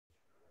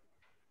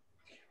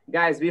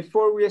Guys,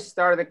 before we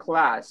start the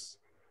class,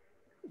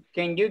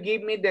 can you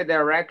give me the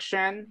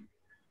direction?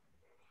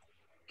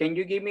 Can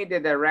you give me the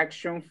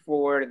direction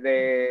for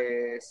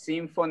the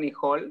Symphony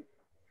Hall?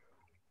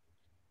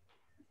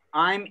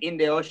 I'm in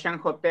the Ocean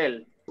Hotel.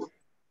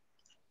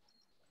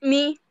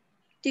 Me,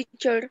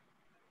 teacher.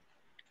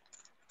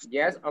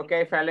 Yes,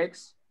 okay,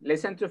 Felix.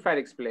 Listen to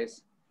Felix,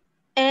 please.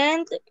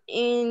 And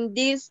in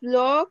this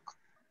block,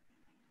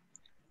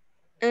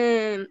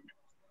 um,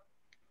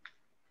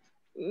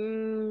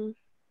 mm,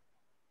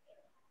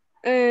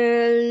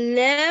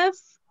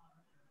 left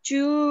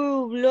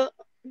two block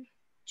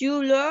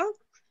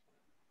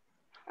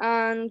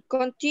and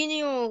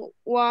continue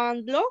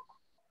one block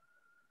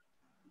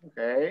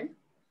Okay.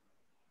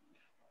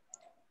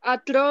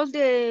 across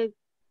the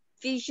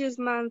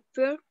Fisherman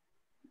Pier.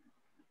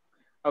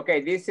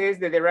 Okay, this is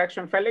the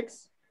direction,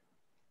 Felix.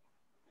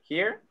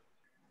 Here.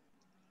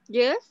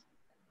 Yes.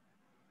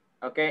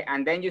 Okay,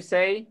 and then you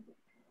say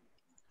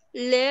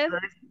Left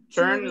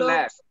turn two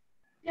left.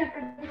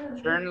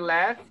 blocks Turn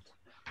left.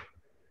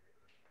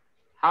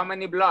 How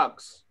many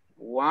blocks?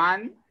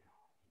 1,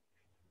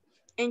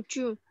 and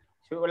two.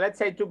 2, let's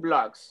say 2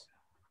 blocks.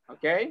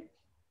 Okay.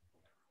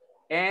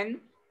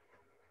 And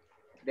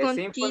the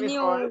Symphony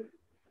Hall.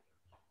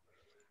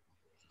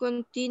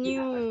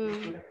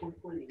 Continue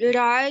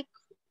right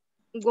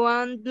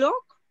one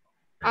block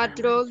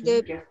across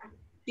the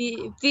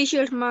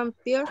Fisherman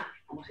Pier.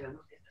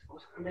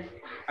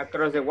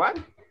 Across the what?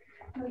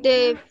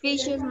 The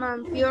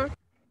Fisherman Pier.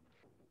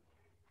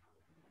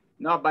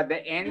 No, but the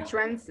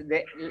entrance,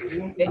 the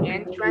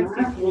entrance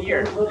is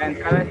here. La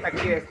entrada está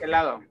aquí de este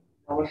lado.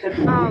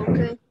 Ah,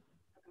 okay.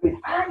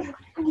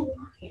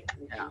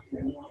 Yeah.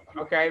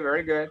 Okay,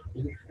 very good.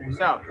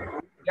 So,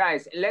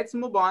 guys, let's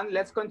move on.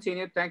 Let's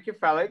continue. Thank you,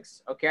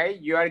 Felix. Okay,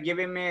 you are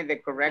giving me the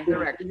correct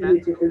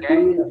directions.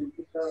 Okay,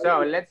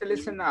 so let's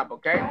listen up.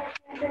 Okay.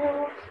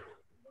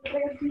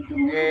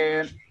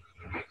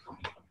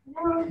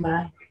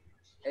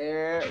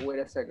 Wait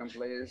a second,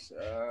 please.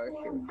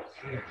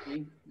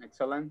 Here.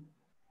 Excellent.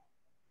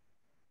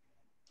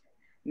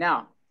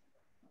 Now,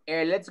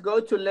 let's go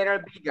to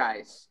letter B,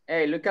 guys.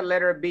 Hey, look at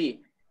letter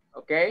B.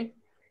 Okay.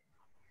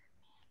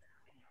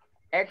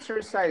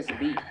 Exercise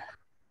B.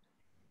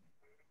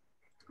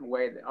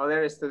 Wait,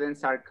 other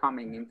students are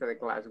coming into the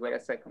class. Wait a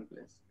second,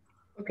 please.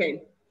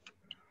 Okay.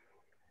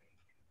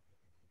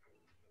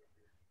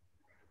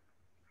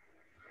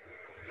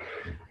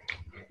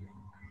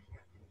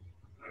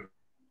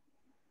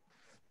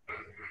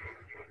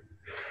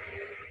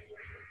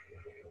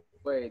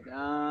 Wait,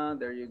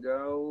 there you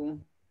go.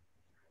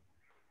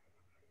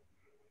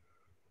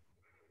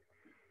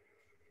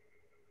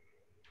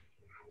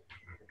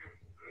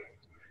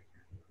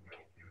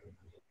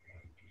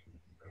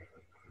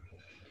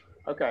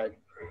 Okay,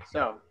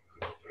 so,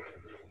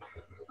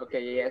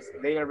 okay, yes,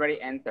 they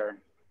already entered.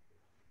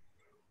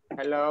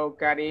 Hello,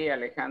 Cari,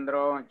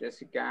 Alejandro,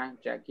 Jessica,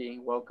 Jackie,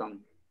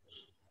 welcome.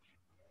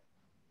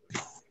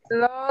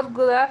 Hello,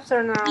 good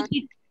afternoon.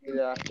 Good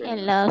afternoon.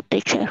 Hello,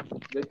 teacher.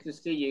 Good to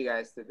see you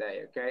guys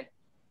today, okay?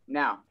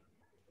 Now,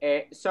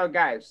 so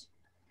guys,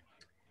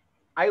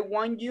 what I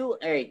want you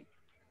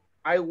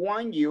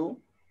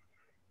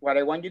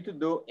to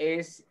do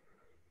is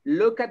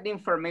look at the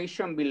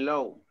information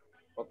below,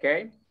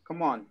 okay?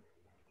 Come on.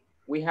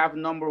 We have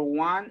number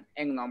 1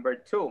 and number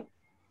 2,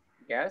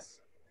 yes?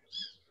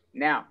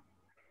 Now,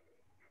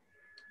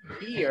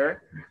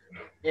 here,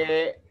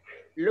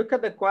 look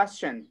at the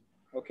question,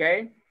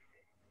 okay?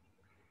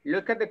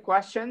 Look at the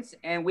questions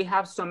and we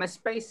have some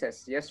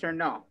spaces, yes or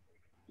no?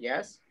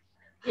 Yes?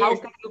 How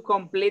can you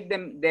complete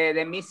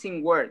the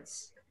missing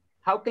words?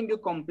 How can you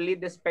complete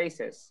the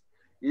spaces?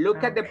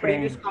 Look at the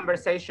previous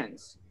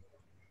conversations.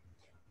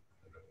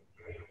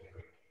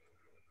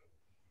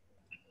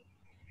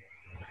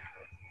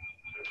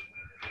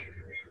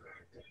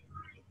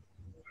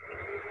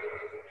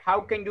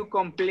 How can you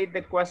complete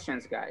the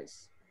questions,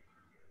 guys?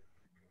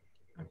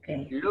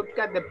 Okay. Look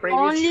at the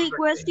previous Only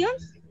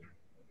questions?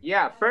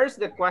 Yeah, first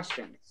the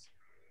questions.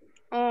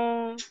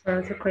 First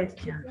the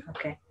question,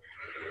 okay.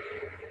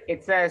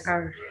 It says,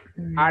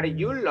 are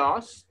you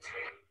lost?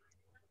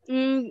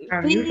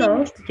 Are you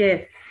lost?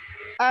 Yes.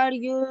 Are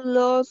you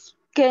lost?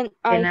 Can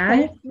I I?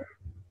 help you?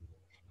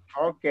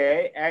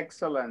 Okay,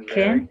 excellent.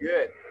 Very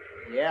good.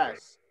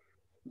 Yes.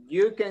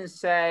 You can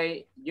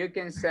say,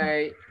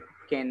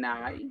 can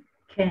I?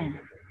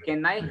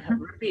 Can I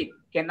repeat?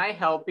 Can I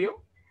help you?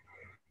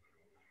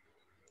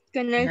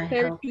 Can I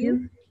help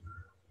you?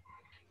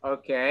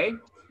 Okay.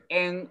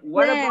 And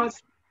what about,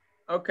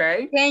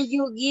 okay. Can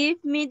you give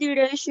me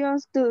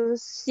directions to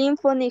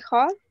Symphony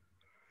Hall?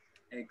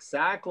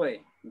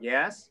 Exactly.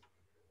 Yes.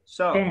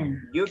 So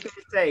you can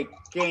say,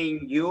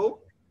 can you?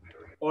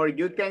 Or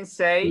you can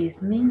say,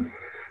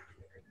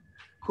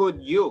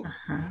 could you?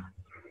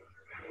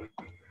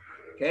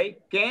 Okay.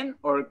 Can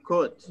or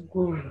could?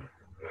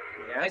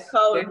 Yes.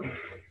 Can.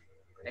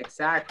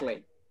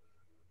 Exactly.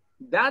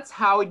 That's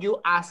how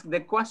you ask the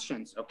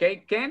questions.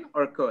 Okay. Can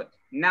or could.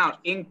 Now,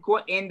 in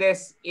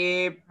this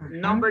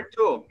number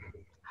 2,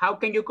 how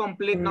can you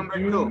complete number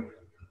 2?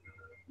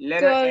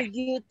 Letter A. Could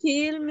you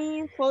tell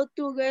me how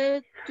to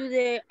get to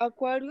the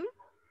aquarium?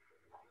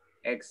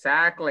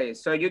 Exactly.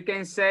 So you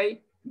can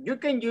say, you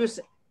can use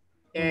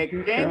Could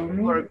you tell can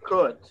me? or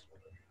could.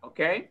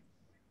 Okay?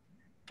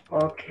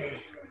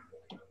 Okay.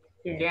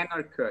 Yes. Can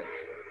or could.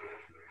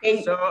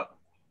 Can- So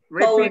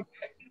repeat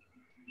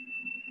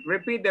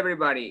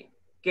everybody.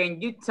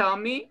 Can you tell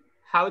me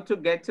how to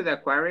get to the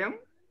aquarium?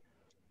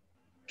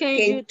 Can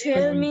Can you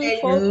tell me you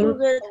how to You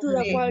get to the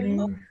tell me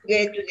aquarium?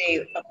 get to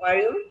the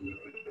aquarium?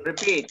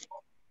 Repeat.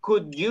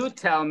 Could you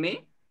tell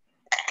me?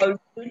 Or you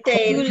Could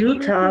tell you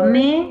tell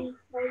me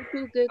how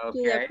to get to the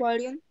Okay.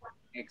 aquarium? how to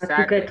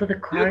Exactly. get to the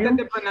Look at aquarium?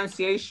 the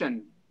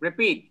pronunciation.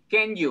 Repeat.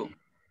 Can you?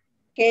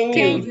 can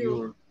Can you?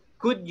 you?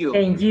 Could you?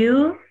 Can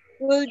you?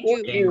 Would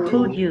you?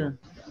 Could you?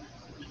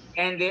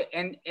 And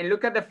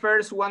look at the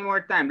first one more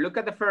time. Look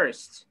at the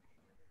first.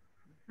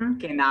 Hmm?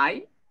 Can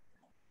I?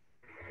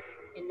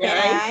 Can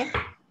I?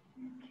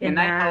 Can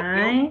I help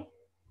you?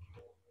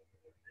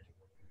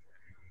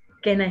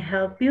 Can I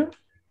help you?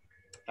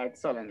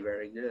 Excellent.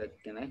 Very good.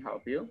 Can I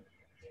help you?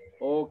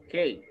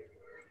 Okay.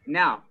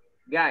 Now,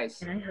 guys,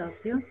 Can I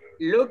help you?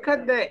 look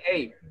at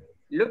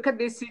look at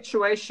this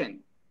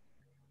situation.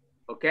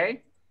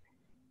 Okay.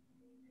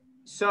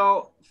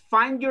 So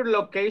find your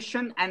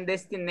location and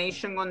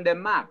destination on the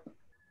map.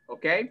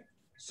 Okay.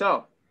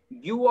 So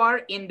you are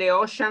in the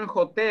Ocean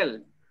Hotel.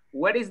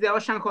 Where is the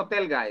Ocean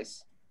Hotel,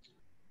 guys?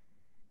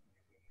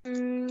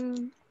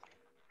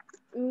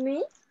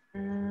 Me?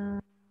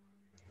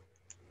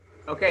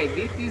 Okay,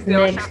 this is the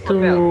Next Ocean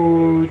Hotel.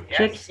 to Yes.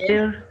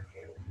 Shakespeare.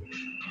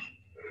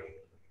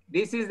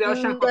 This is the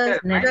Ocean Hotel,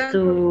 right? Next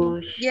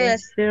to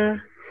Yes.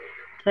 Shakespeare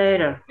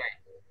Theater.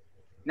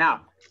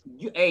 Now,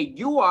 you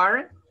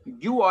are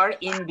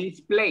in this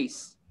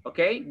place.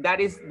 Okay, that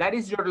is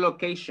your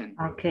location.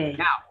 Okay.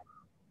 Now,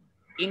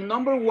 in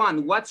number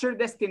one, what's your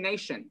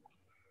destination?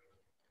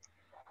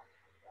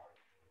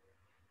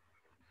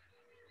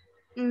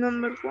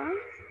 Number one?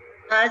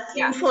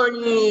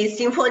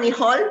 Symphony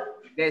Hall.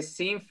 The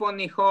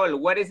Symphony Hall.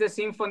 What is the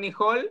Symphony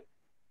Hall?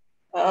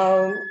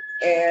 2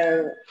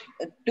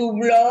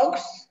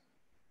 blocks.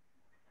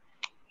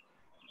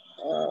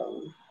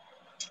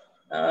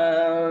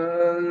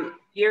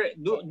 Here,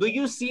 do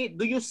you see it?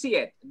 Do you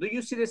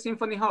see the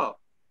Symphony Hall?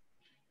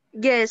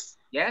 Yes.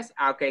 Yes.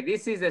 Okay,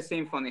 this is the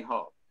Symphony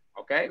Hall.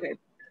 Okay.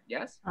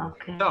 Yes.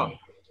 Okay. So,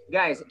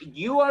 guys,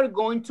 you are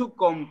going to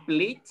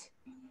complete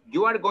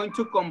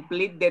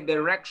the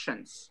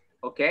directions.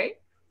 Okay.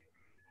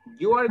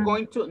 You are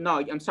going to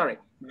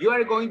you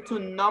are going to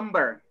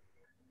number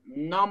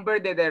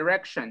the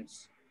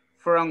directions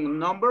from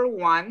number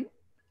 1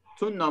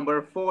 to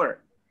number 4.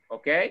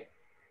 Okay.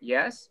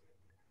 Yes.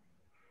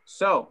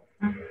 So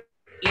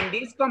in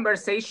this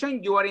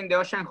conversation, you are in the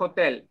Ocean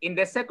Hotel. In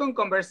the second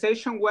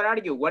conversation, where are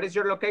you? What is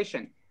your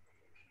location?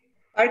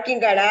 Parking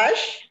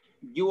garage.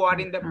 You are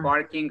in the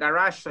parking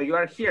garage. So you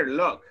are here,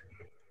 look.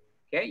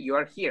 Okay, you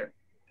are here.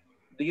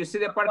 Do you see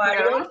the parking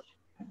garage?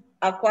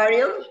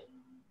 Aquarium.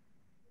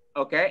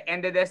 Okay,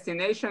 and the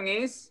destination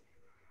is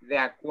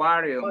the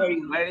aquarium.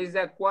 Where is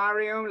the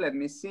aquarium? Let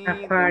me see.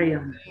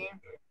 Aquarium.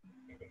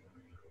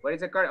 Where is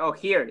the aquarium? Oh,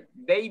 here,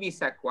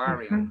 Davis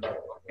Aquarium.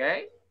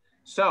 Okay,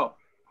 so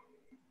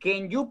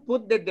can you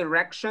put the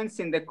directions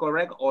in the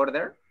correct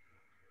order?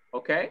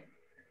 Okay.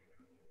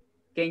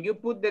 Can you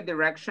put the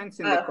directions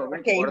in the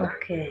correct order?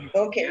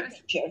 Okay.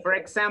 Yes. For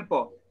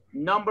example,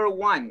 number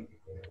 1,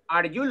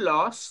 are you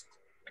lost?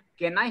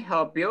 Can I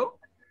help you?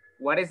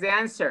 What is the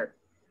answer?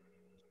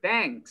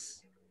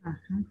 Thanks.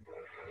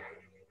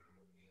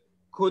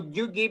 Could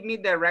you give me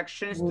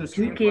directions to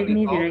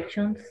Symphony Hall?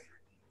 Directions?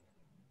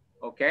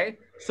 Okay.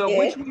 So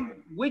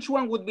which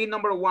one would be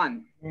number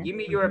 1? Give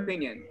me your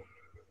opinion.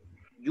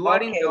 You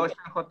are in the Ocean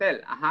Hotel.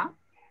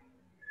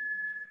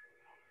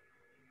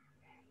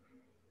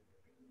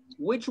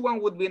 Which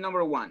one would be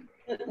number 1?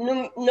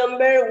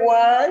 Number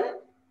 1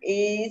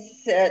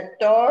 is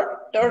turn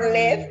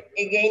left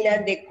again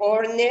at the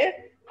corner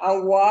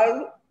and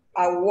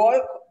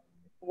walk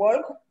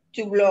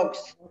 2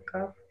 blocks.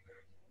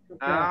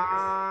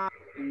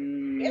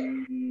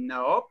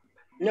 Nope.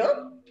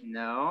 No?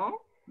 No.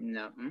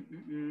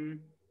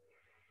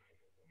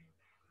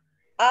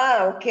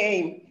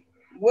 Okay.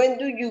 When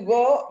do you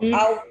go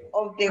out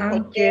of the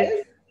hotel?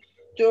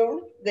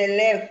 To the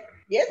left.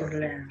 Yes?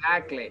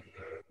 Exactly.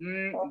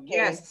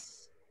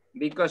 Yes.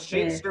 Because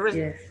she's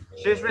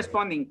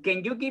responding.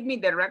 Can you give me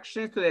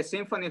directions to the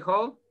Symphony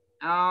Hall?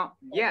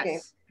 Yes. Okay.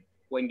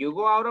 When you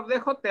go out of the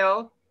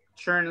hotel,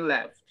 turn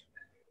left.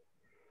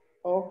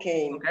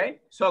 Okay. Okay.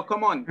 So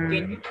come on.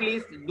 Can you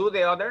please do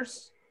the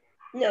others?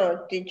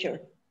 No, teacher.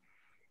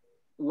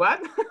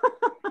 What?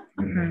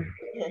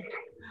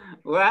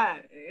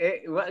 What?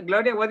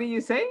 Gloria, what did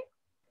you say?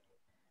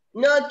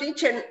 No,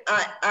 teacher,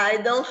 I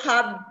don't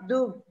have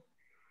do.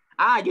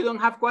 You don't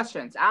have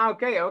questions.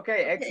 Okay,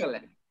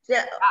 excellent. O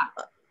sea,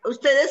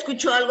 ¿usted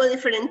escuchó algo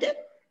diferente?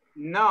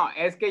 No,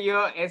 es que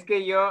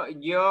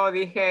yo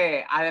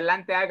dije,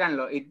 adelante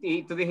háganlo,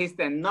 y tú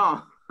dijiste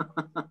no.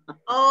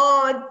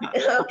 Oh,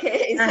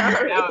 okay,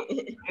 sorry. No,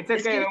 it's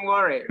okay, don't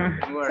worry.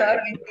 Don't worry.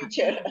 Sorry,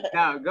 teacher.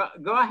 Now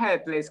go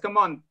ahead, please. Come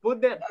on, put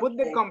the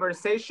Okay.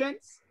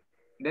 conversations,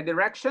 the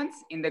directions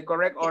in the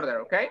correct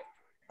order, okay?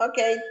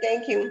 Okay,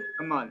 thank you.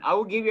 Come on, I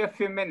will give you a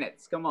few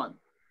minutes. Come on.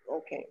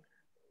 Okay.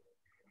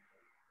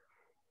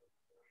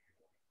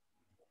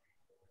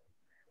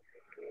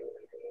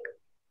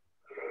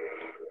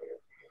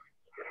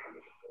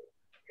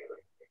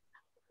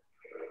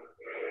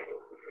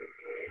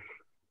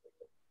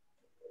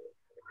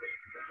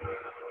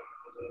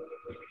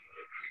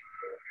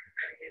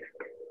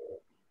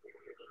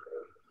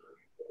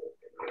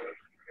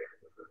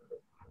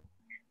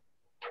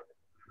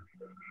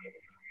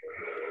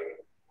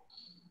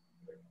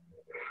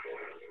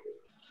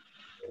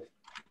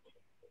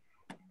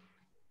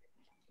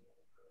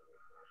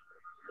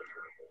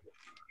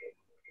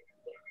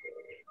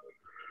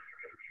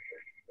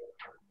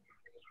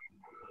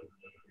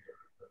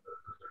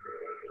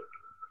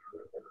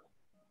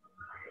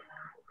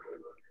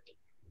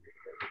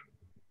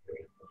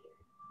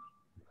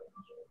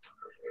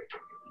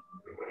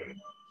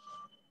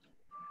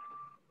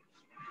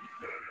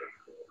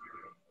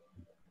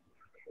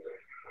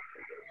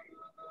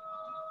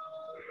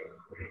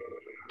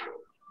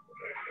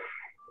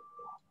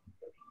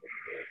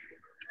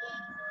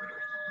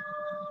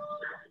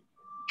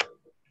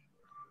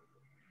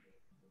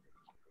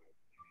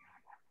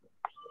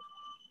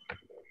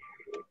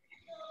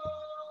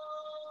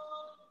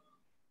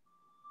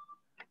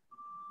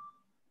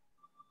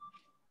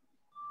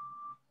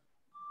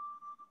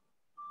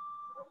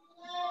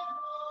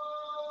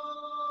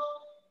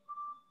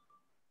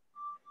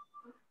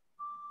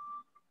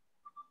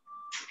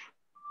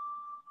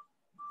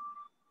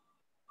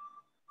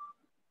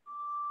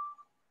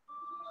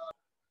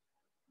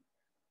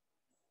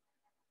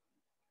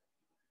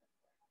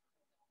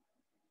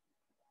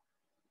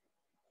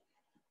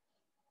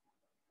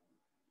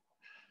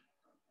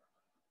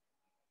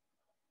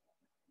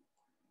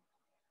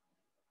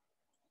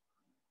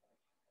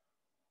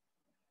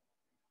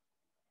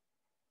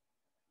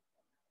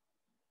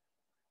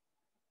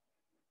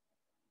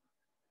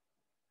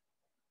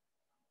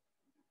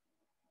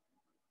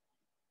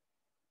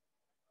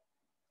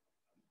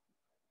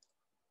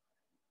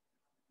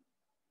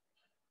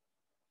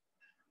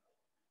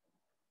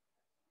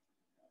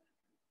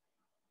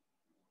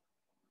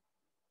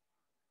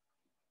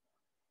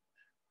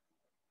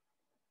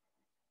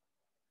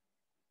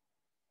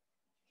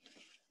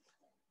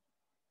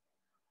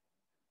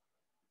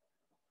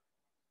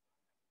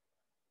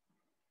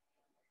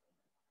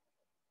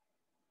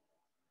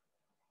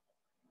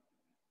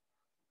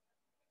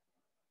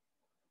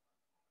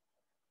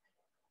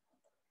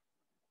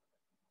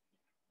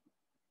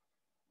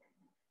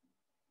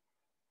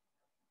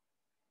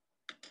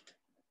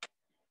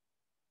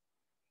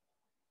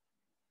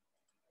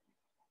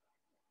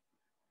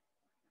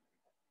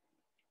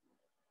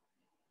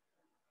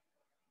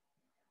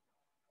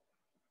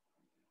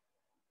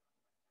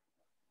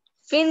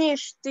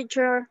 Finish,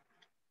 teacher.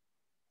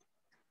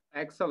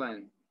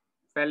 Excellent.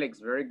 Felix,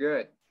 very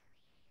good.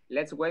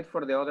 Let's wait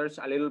for the others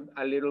a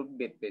little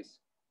bit, please.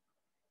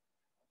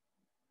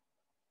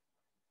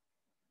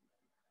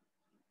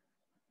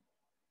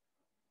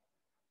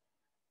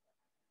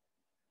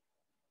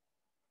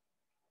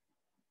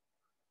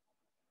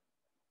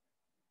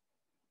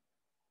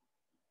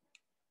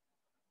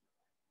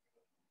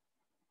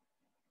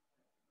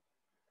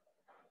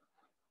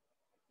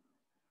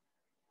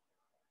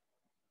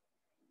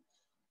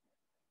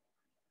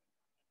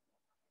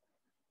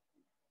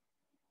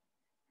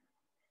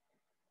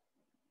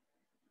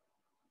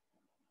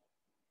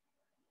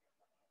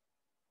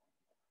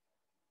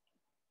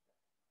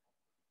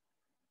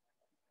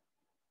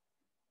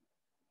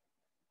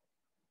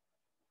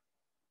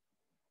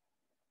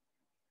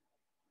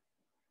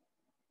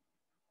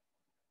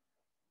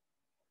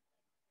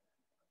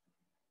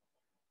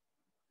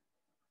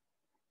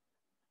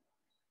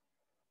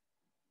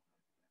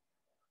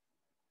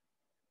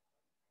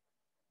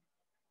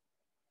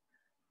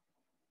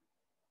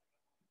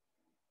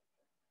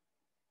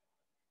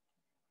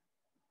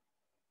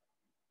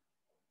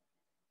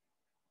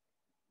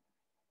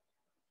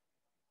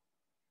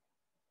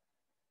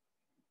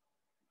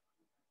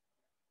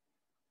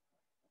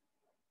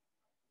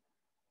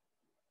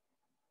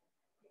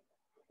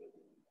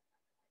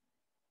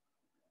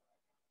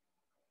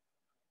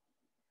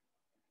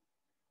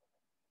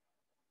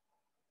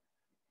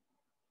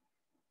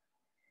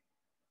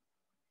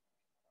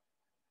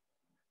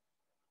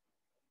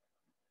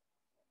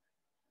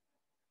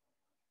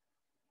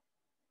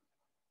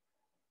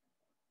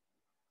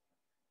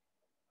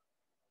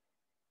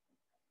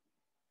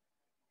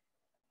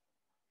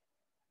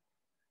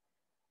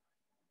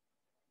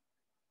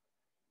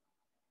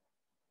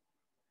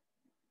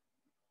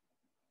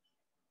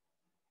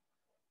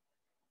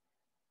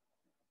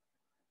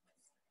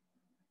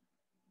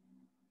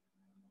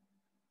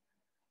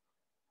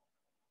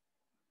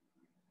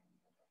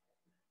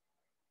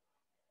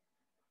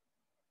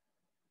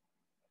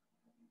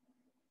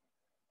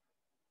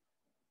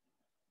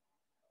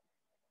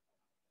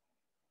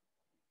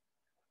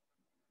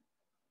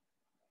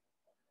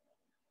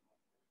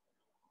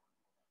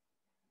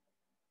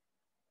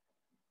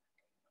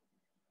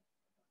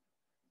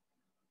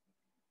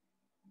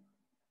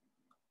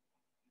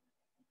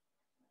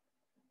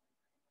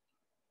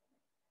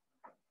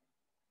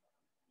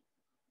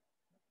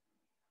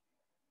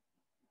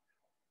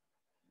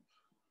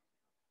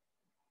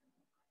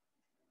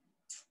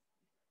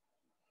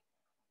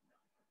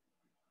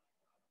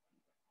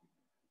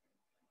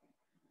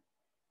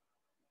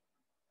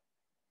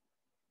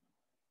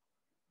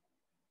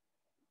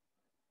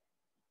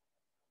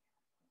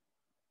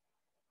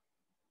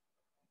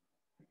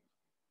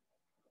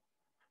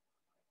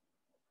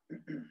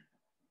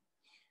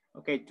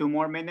 Okay, 2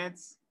 more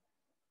minutes.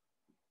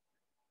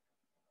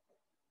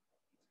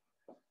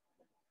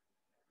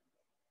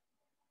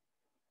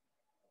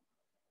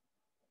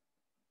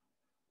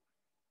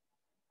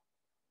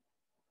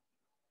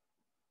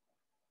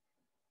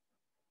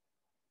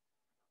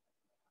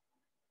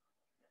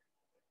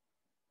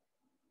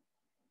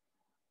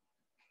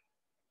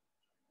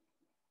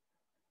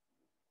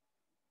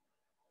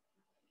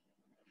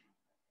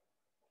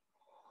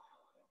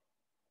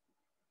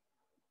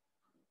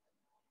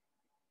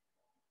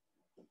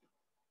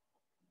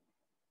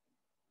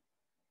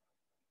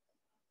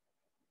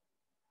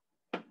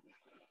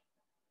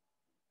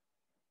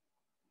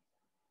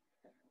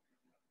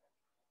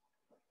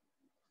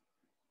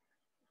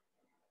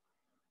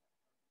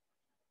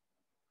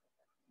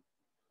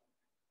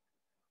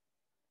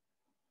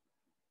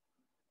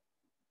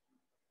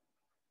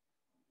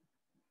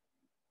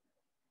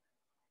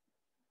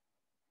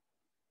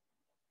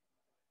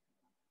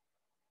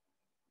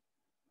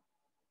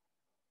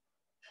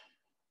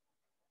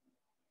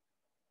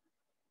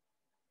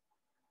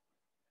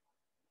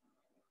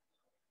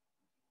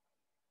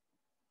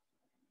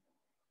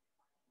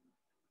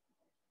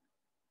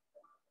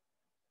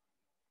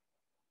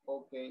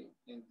 Ok,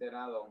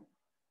 enterado.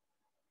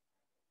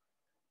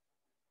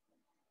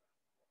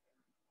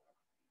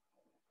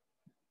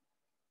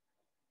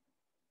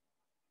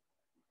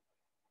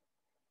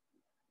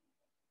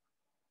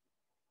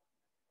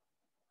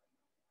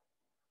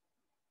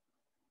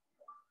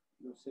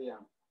 Lucía,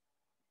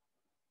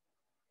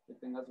 que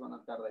tengas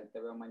buena tarde y te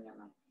veo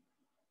mañana.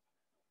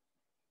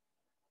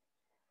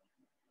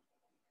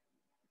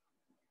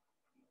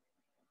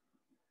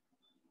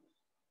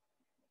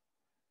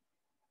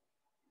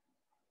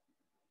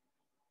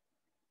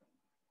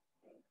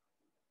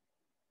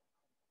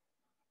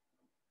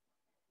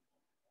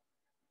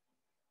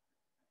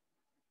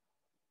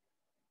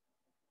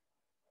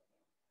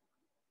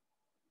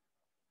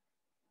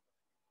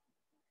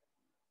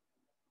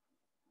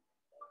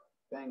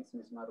 Thanks,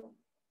 Miss Maru.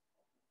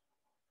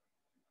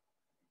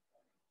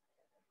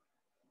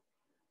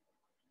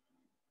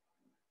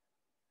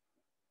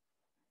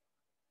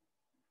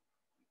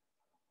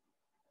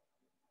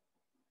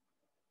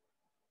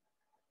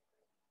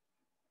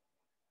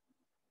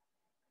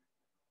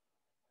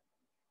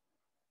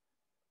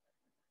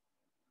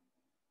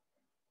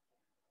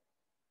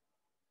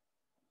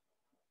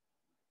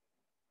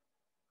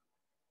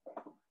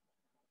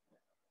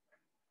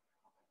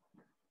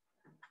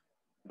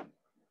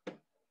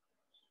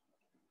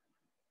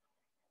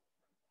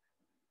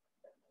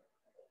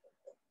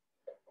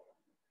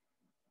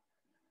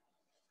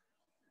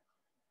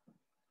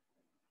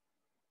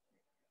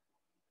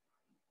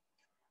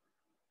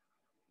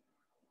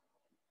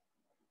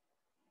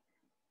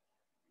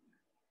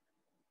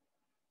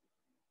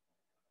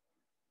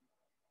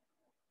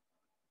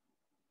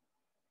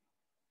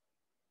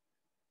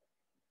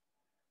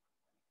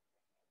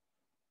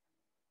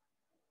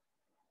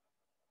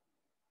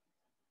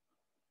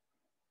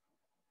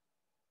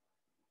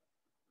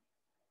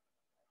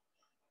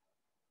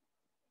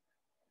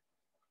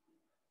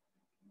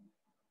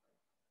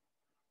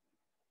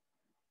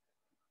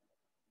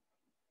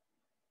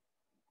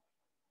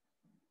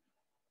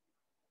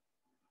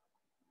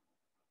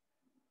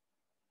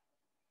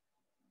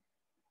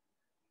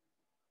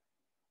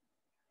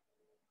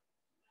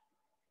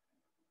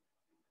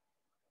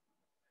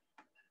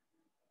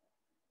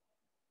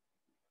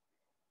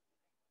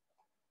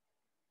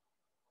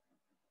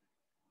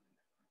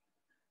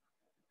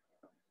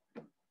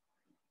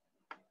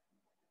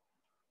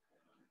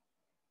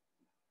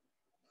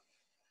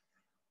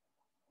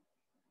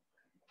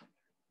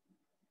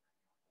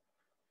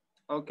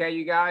 Okay,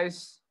 you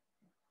guys,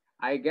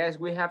 I guess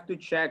we have to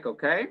check,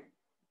 okay?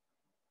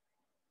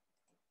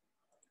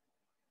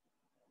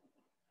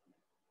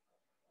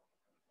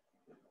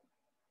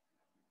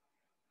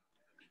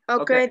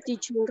 Okay,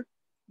 teacher.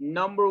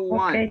 Number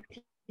 1. Okay,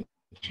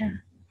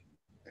 teacher.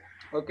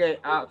 Okay,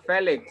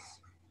 Felix.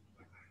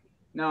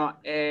 No,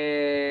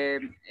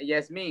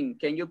 Yasmin,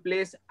 can you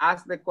please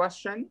ask the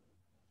question?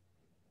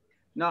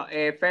 No,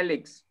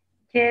 Felix.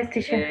 Yes,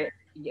 teacher.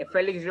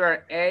 Felix, you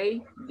are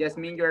A.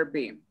 Yasmin, you are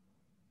B.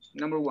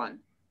 Number 1.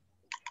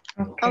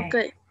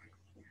 Okay.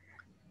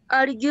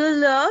 Are you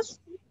lost?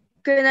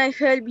 Can I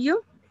help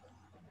you?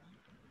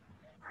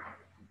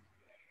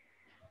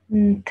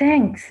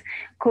 Thanks.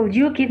 Could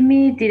you give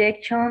me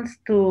directions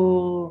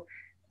to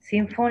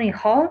Symphony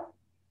Hall?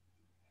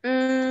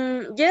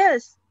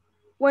 Yes.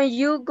 When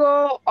you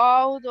go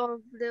out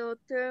of the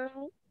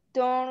hotel,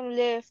 turn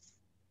left.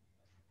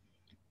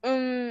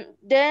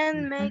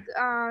 Then make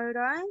a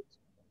right.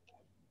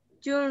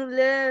 Turn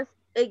left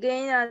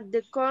again at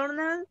the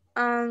corner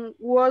and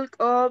walk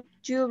up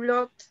 2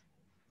 blocks.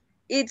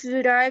 It's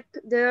right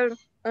there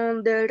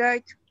on the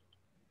right.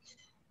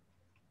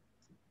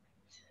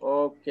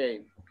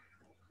 Okay.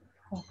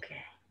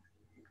 Okay.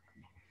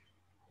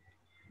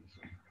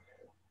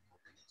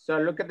 So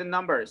look at the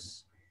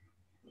numbers.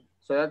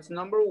 So that's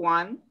number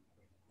 1.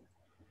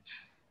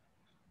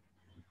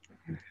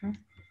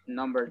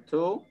 Number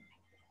 2.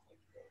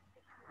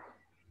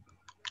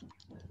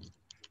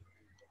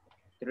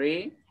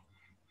 3,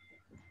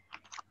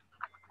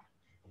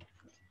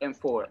 and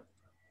 4.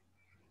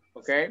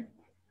 Okay.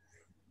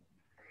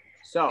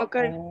 So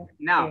Okay.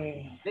 now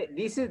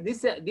this is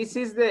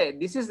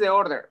the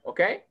order.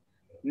 Okay.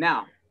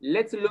 Now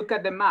let's look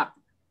at the map.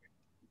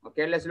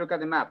 Okay, let's look at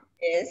the map.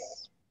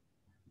 Yes.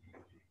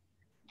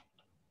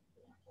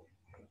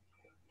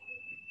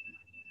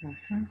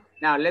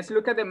 Now let's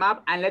look at the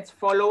map and let's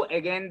follow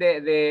again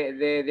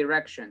the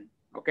direction.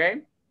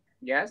 Okay.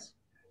 Yes.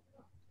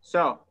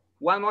 So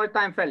one more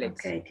time,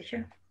 Felix. Okay,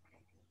 teacher.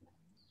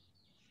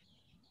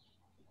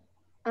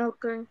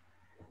 Okay.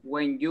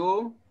 When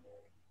you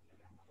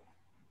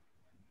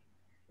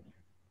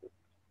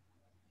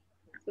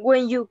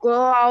go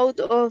out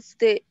of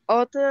the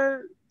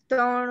hotel,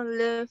 turn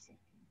left.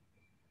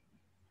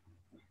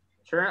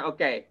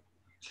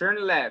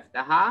 turn left.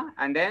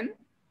 And then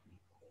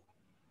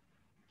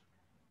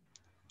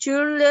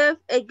Turn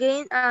left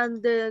again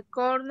at the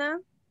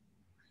corner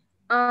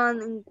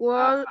and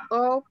walk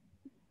up.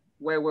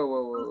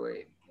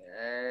 Wait.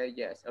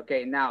 Yes.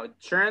 Okay. Now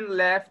turn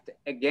left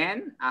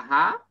again.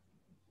 At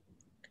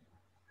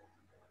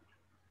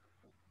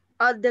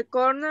the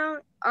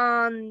corner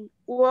and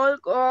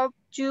walk up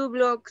 2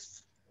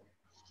 blocks.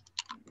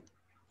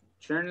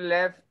 Turn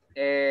left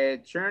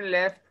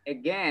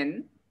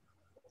again.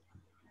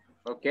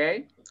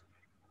 Okay.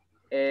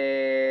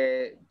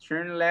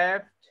 Turn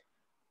left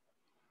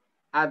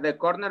at the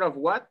corner of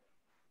what?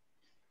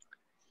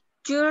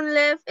 Turn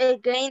left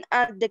again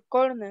at the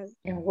corner.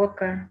 And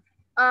Walker.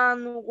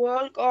 And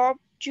walk up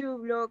 2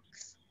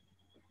 blocks.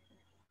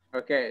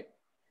 Okay.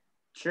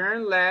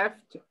 Turn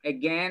left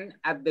again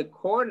at the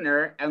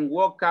corner and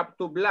walk up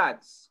 2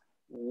 blocks.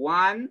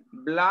 1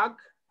 block,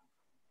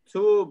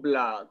 2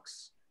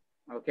 blocks.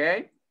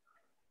 Okay.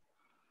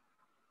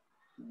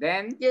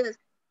 Then? Yes.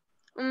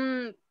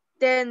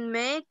 Then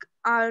make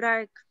a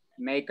right.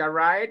 Make a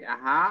right.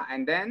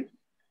 And then?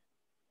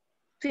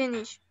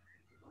 Finish.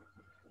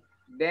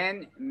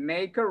 Then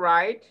make a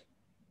right.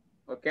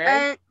 Okay.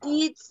 And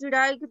it's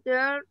right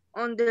there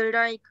on the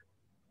right.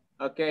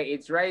 Okay,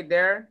 it's right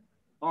there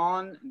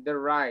on the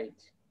right.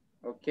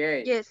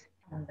 Okay. Yes.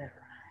 On the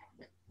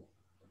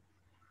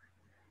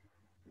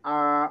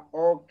right.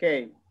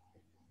 Okay.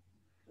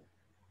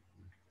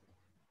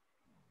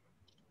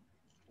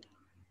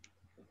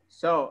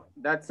 So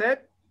that's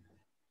it?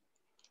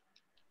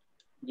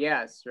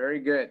 Yes, very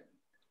good.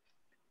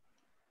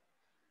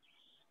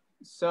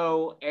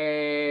 So,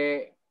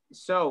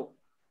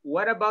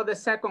 what about the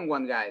second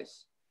one,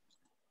 guys?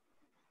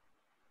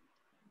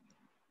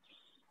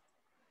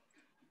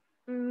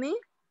 Me?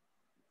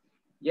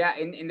 Yeah,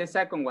 in the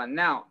second one.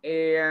 Now,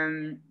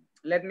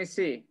 let me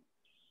see.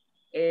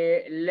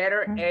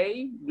 Letter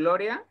A,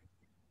 Gloria.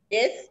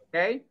 Yes.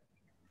 Okay.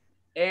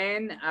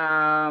 And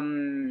I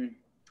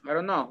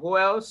don't know, who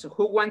else?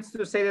 Who wants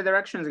to say the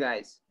directions,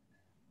 guys?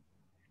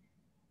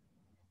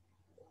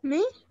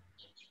 Me?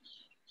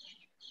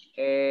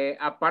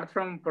 Apart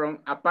from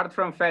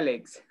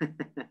Felix.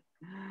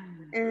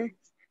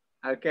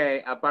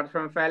 Okay, apart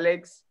from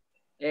Felix.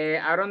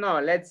 I don't know.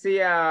 Let's see.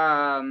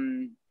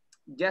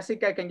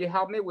 Jessica, can you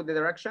help me with the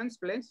directions,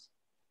 please?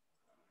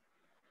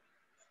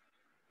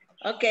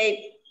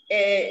 Okay.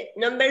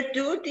 Number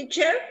 2,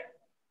 teacher?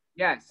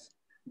 Yes.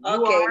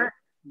 Okay.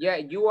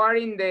 You are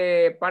in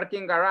the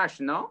parking garage,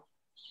 no?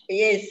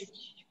 Yes.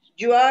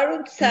 You are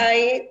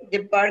outside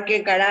the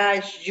parking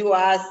garage. You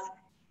ask,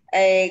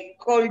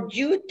 could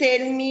you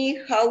tell me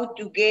how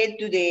to get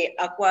to the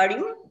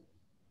aquarium?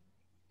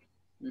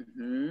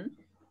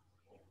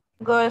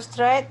 Go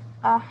straight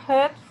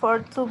ahead for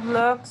 2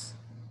 blocks.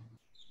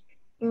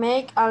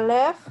 Make a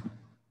left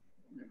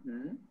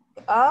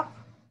up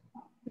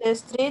the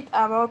street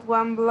about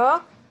 1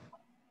 block.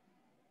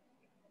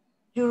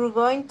 You're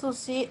going to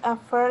see a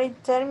ferry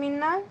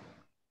terminal.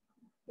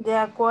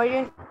 The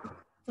aquarium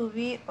to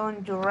be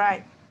on your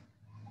right.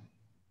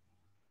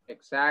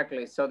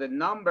 Exactly. So the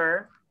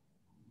numbers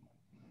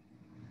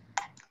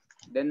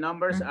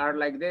are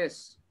like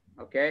this,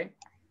 okay?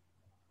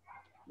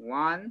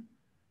 1,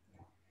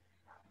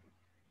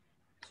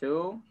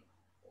 2,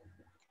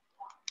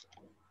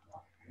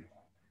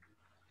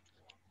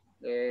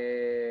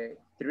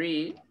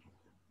 3,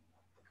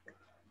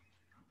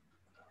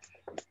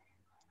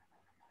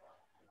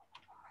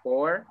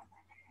 4,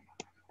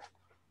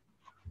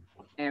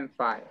 and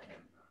 5.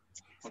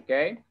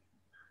 Okay,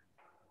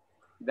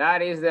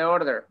 that is the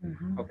order.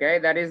 Okay,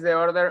 that is the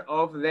order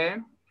of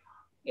the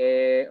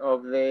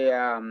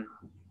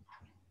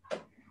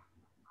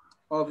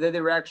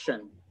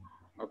direction.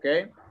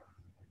 Okay.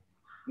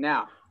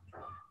 Now,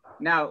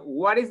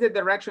 what is the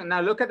direction?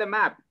 Now look at the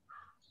map.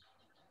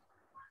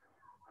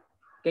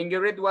 Can you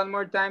read one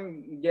more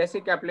time,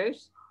 Jessica,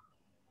 please?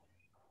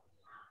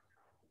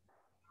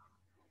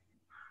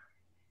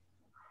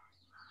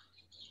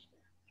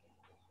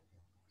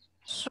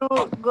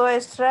 So go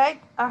straight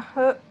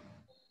ahead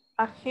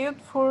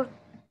for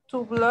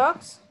 2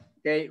 blocks.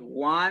 Okay,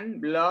 1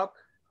 block,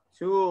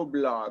 2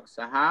 blocks.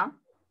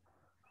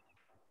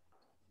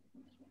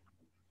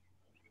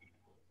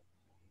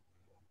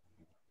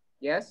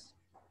 Yes?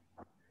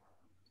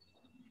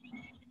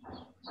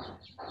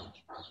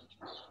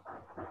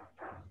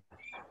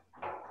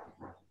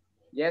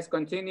 Yes,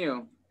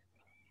 continue.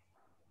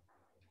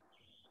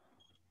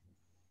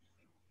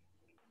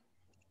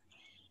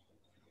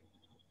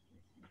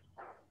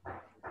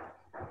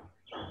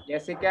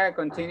 Jessica,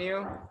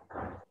 continue.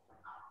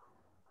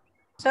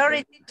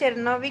 Sorry, teacher,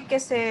 no vi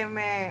que se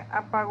me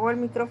apagó el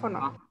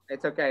micrófono.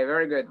 It's okay,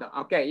 very good.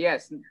 Okay,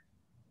 yes.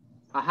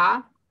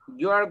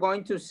 You are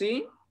going to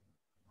see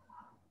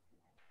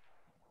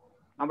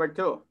number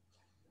 2.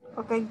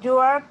 Okay,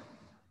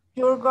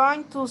 you're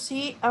going to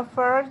see a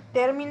fare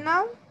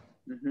terminal.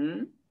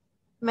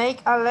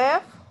 Make a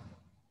left.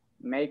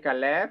 Make a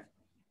left.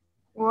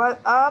 Walk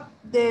up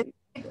the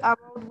street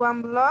about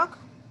 1 block.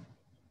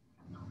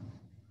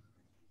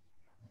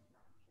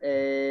 Wait.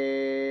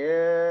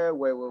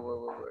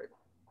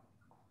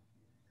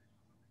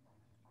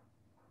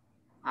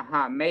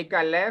 Make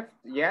a left,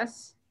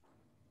 yes.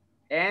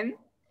 And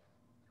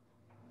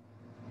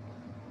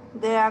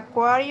the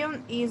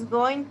aquarium is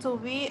going to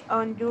be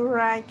on your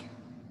right.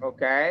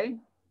 Okay,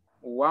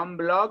 1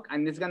 block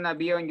and it's gonna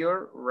be on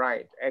your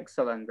right.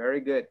 Excellent,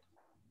 very good.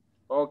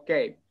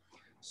 Okay,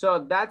 so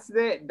that's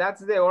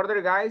the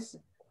order, guys.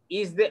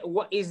 Is the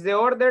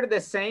order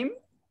the same?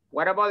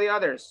 What about the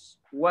others?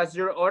 Was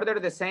your order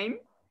the same?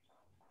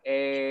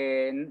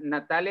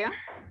 Natalia?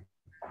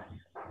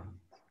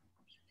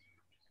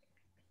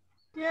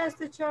 Yes,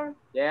 teacher.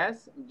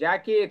 Yes.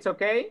 Jackie, it's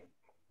okay?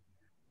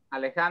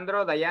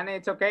 Alejandro, Diana,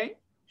 it's okay?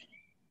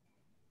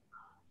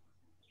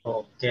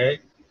 Okay.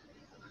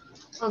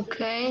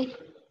 Okay.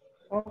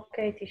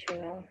 Okay,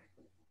 teacher.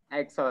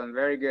 Excellent,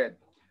 very good.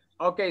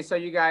 Okay, so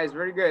you guys,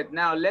 very good.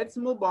 Now let's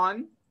move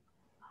on.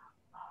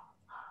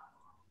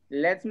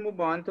 Let's move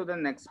on to the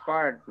next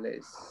part,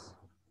 please.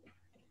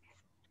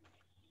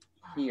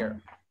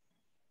 Here.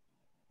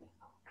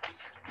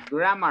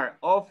 Grammar,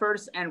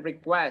 offers and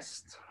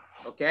requests,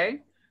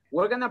 okay?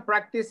 We're gonna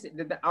practice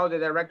the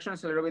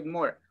directions a little bit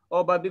more.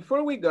 Oh, but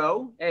before we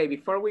go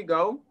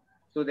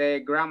to the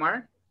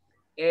grammar,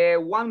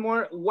 one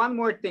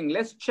more thing.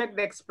 Let's check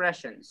the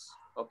expressions,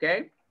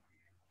 okay?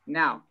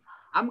 Now,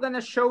 I'm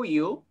gonna show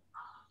you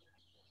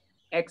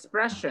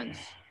expressions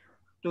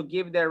to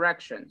give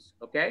directions,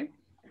 okay?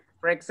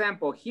 For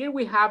example, here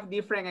we have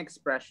different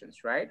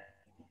expressions, right?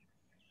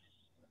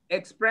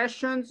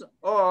 Expressions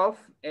of,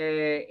 how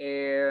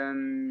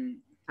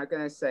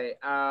can I say?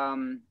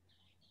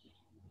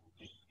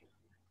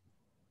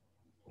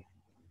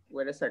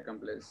 Wait a second,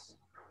 please.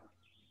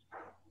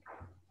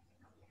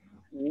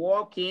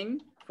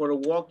 Walking, for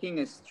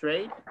walking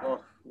straight.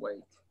 Oh,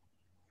 wait.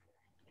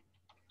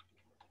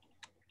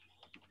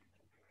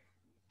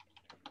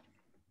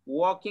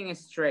 Walking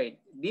straight.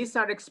 These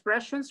are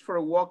expressions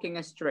for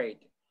walking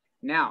straight.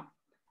 Now,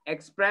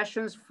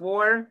 expressions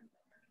for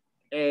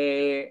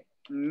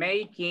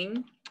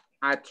making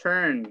a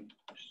turn.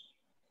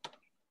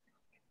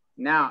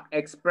 Now,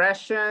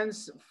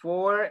 expressions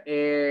for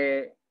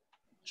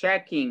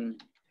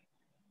checking.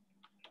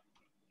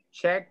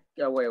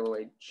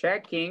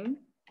 Checking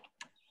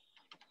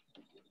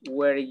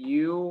where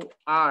you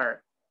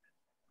are.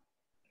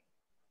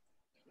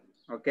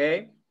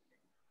 Okay.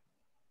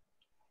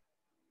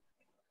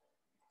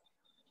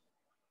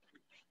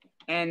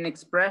 And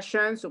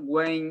expressions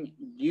when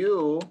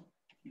you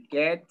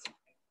get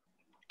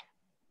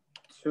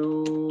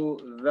to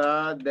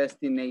the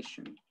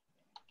destination.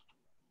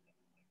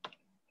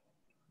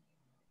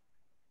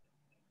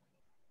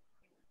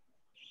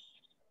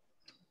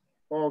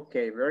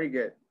 Okay, very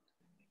good.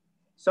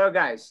 So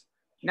guys,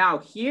 now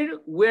here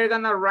we're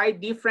gonna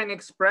write different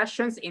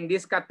expressions in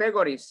these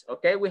categories,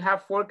 okay? We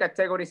have 4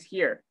 categories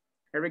here.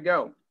 Here we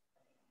go.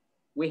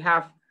 We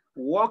have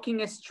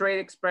walking straight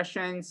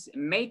expressions,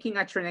 making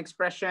a turn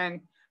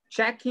expression,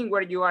 checking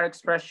where you are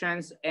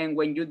expressions, and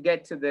when you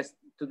get to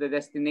the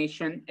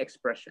destination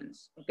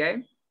expressions,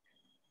 okay?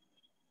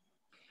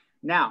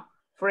 Now,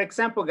 for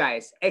example,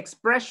 guys,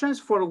 expressions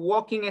for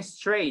walking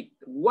straight.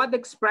 What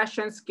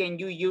expressions can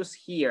you use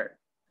here?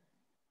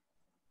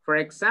 For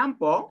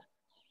example,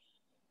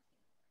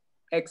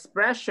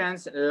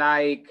 expressions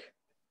like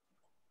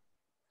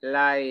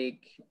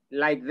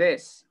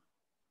this.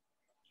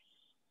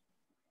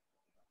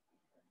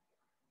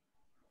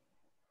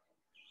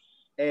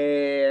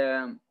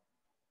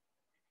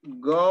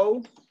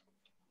 Go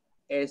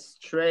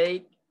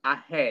straight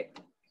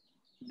ahead.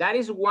 That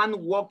is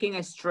one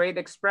walking straight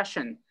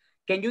expression.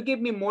 Can you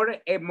give me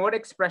more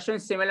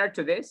expressions similar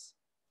to this?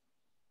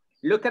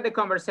 Look at the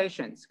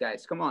conversations,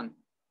 guys, come on.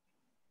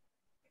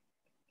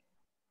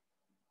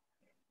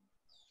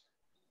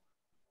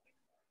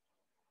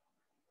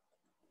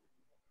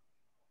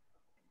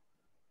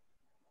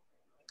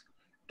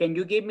 Can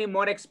you give me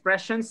more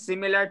expressions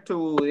similar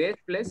to this,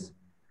 please?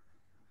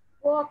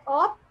 Walk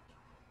up.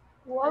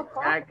 Walk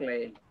up.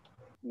 Exactly.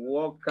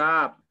 Walk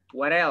up.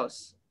 What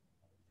else?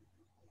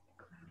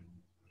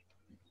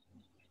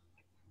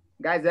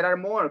 Guys, there are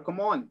more.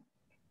 Come on.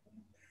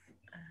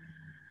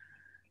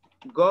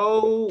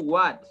 Go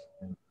what?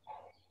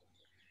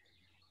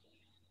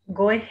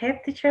 Go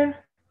ahead,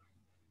 teacher.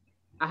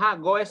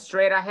 Go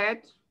straight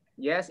ahead.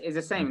 Yes, it's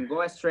the same.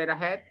 Go straight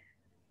ahead.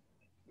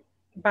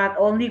 But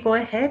only go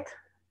ahead.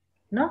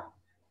 No?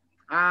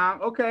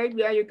 Okay,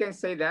 yeah, you can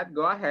say that.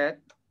 Go ahead.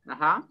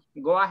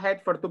 Go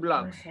ahead for 2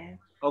 blocks. Okay.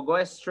 Or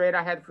go straight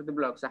ahead for 2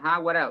 blocks.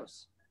 What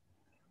else?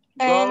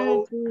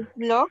 And Go.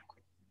 block.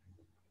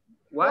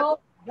 What? Go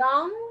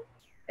down.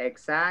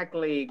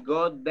 Exactly.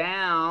 Go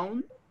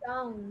down.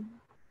 Down.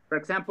 For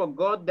example,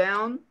 go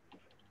down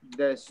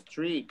the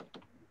street.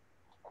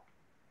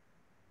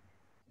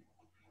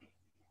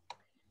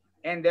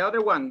 And the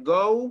other one,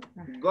 go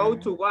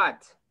to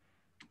what?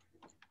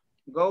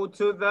 Go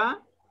to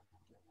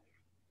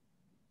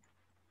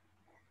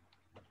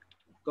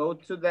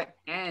the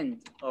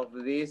end of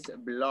this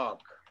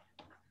block.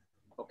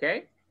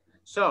 Okay?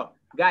 So,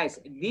 guys,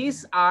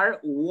 these are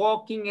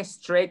walking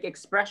straight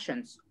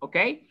expressions,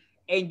 okay?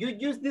 And you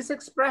use these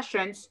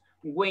expressions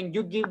when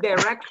you give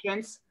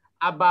directions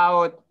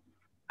about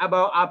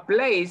a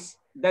place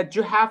that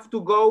you have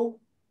to go,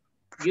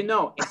 you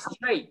know,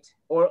 straight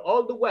or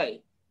all the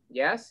way.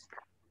 Yes?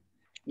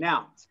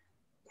 Now,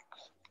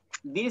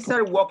 these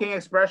are walking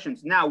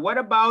expressions. Now, what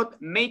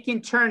about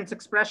making turns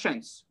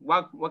expressions?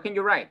 What can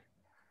you write?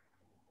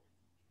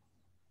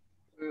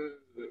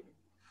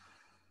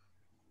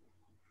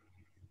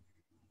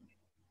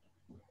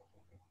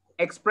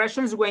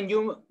 Expressions when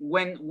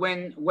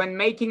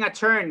making a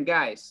turn,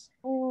 guys.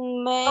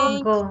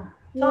 Make Go.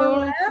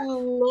 turn to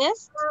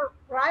left.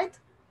 Right.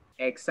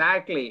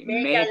 Exactly.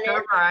 Make a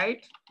left.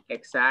 right.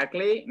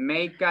 Exactly.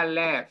 Make a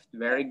left.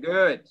 Very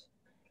good.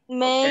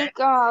 Make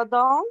a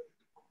down.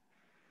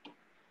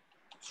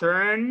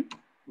 Turn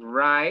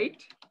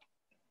right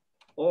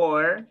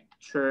or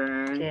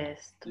turn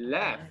Yes.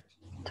 left.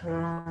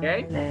 Turn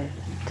Okay. left.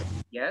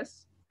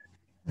 Yes.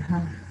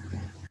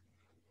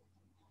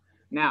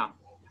 Now,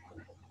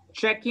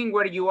 checking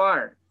where you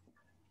are.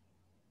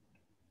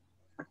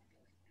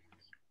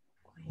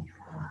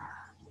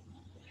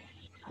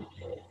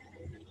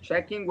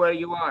 Checking where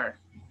you are.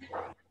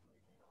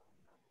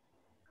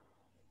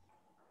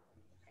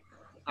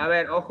 A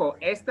ver, ojo,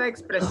 esta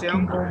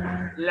expresión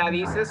la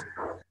dices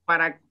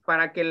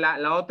para que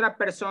la otra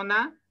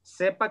persona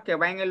sepa que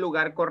va en el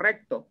lugar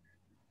correcto.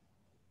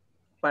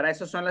 Para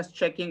eso son las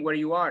checking where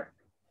you are.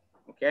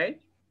 Okay?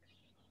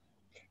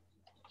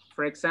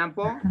 For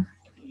example,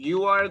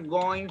 you are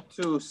going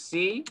to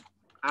see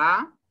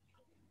a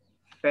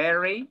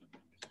ferry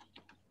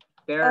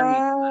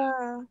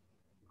terminal.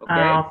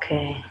 Okay?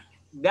 Okay.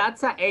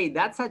 That's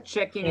a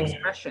checking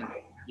expression.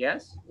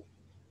 Yes?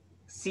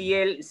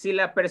 Si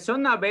la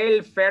persona ve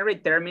el ferry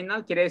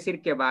terminal, quiere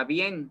decir que va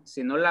bien.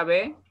 Si no la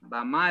ve,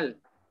 va mal.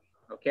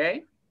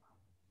 ¿Ok?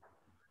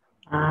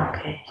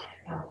 Okay.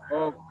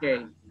 Ok.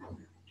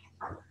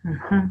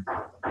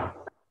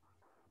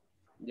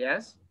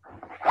 Yes?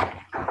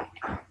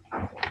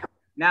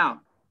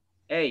 Now,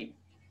 hey.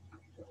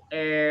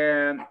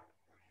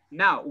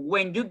 Now,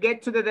 when you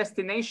get to the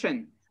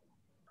destination.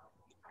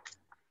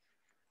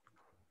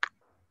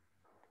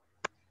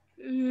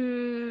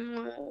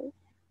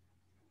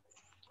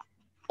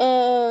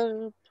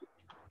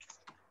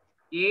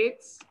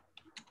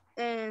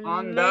 And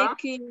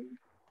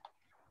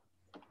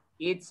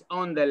It's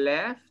on the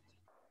left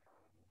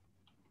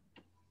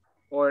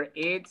or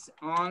it's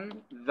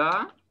on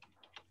the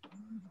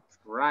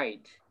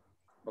right.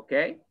 ¿Ok?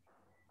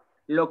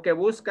 Lo que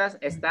buscas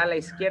está a la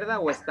izquierda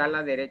o está a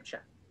la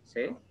derecha.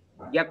 ¿Sí?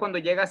 Ya cuando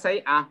llegas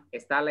ahí,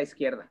 está a la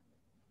izquierda.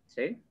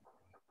 ¿Sí?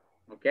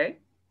 ¿Ok?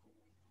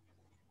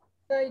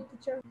 Okay,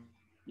 teacher.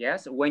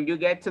 Yes, when you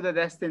get to the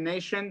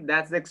destination,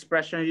 that's the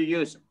expression you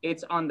use.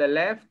 It's on the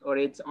left or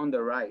it's on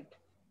the right.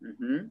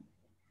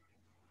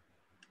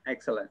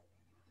 Excellent.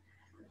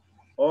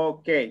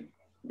 Okay,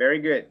 very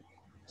good.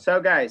 So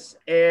guys,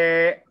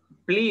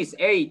 please,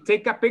 hey,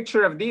 take a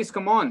picture of this.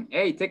 Come on.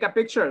 Hey, take a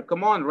picture.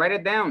 Come on, write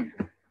it down.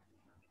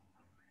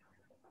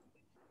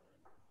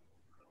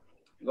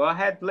 Go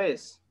ahead,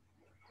 please.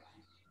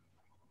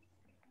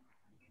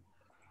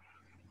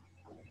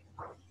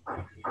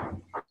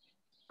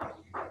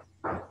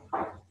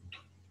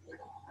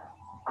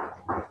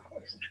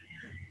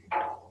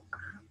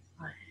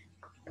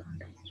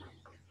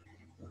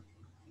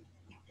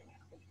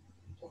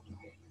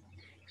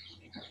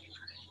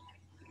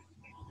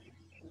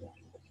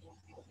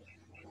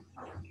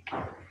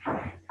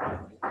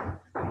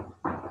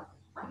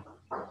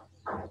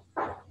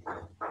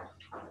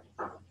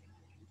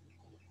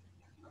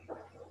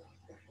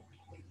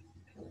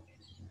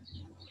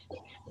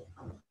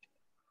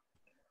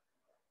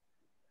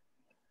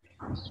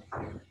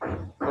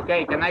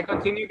 Okay, can I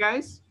continue,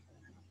 guys?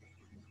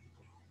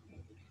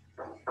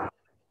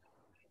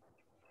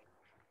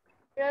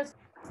 Yes.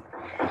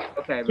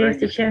 Okay, very Yes,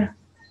 good. teacher.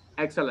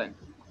 Excellent.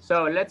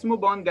 So let's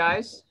move on,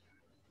 guys.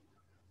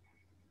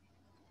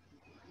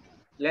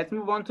 Let's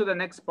move on to the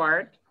next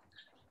part.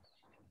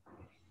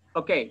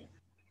 Okay,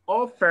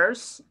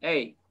 offers,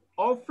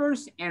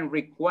 offers and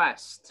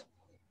request,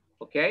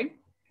 okay?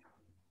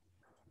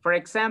 For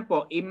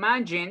example,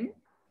 imagine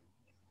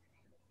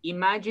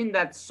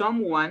that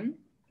someone,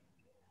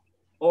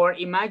 or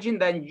imagine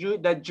that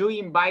you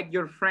invite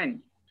your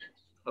friend,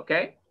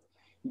 okay?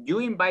 You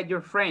invite your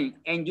friend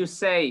and you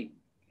say,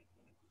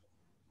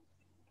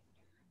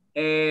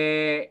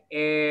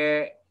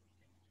 and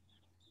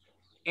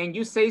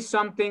you say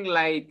something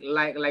like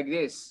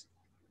this.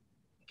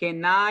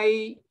 Can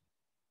I,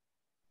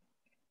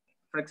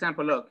 for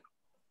example, look,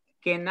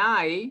 can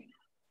I,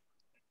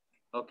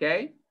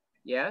 okay,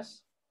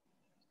 yes.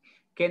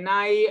 Can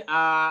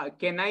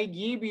I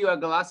give you a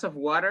glass of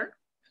water?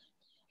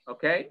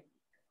 Okay.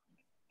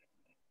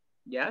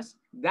 Yes,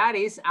 that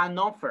is an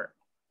offer.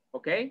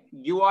 Okay,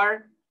 you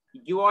are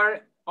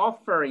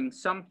offering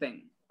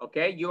something.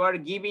 Okay, you are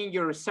giving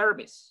your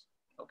service.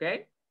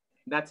 Okay,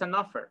 that's an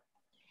offer.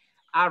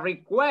 A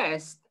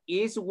request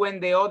is when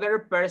the other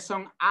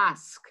person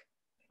asks.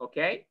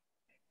 Okay,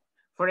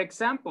 for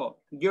example,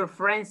 your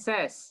friend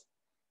says,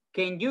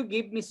 can you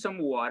give me some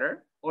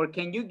water, or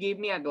can you give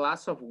me a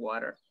glass of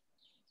water?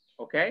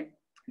 Okay,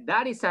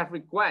 that is a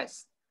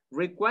request.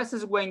 Request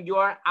is when you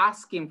are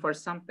asking for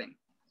something.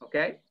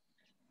 Okay.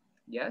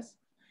 Yes.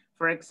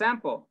 For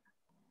example,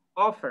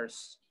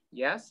 offers.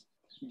 Yes.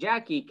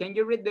 Jackie, can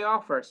you read the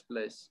offers,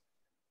 please?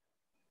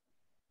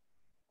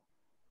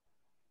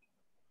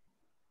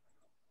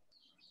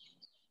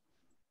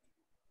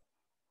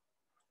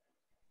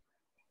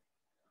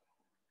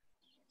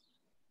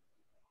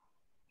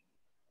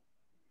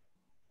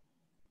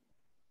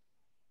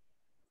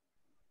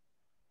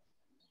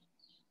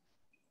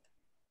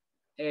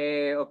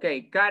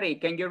 Okay, Kari,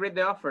 can you read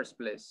the offers,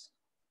 please?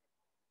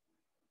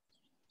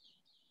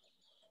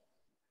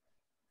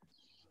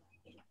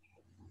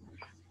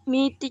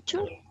 Me,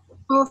 teacher?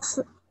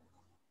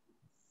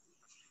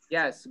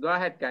 Yes, go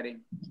ahead, Kari.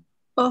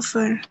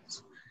 Offer.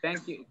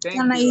 Thank you. Thank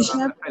Can you, I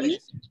help you?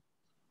 Felix.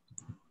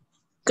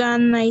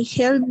 Can I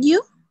help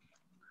you?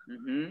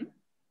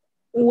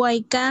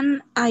 Why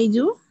can I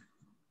do?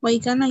 Why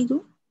can I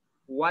do?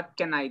 What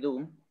can I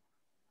do?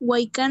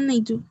 Why can I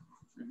do?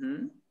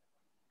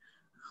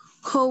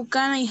 How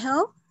can I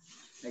help?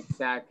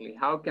 Exactly.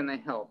 How can I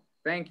help?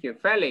 Thank you.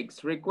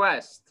 Felix,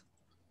 request.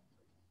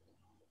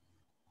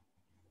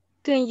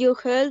 Can you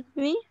help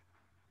me?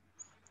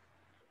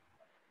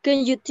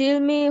 Can you tell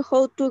me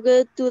how to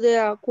get to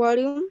the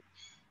aquarium?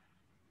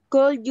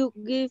 Could you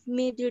give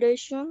me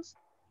directions?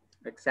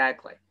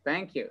 Exactly.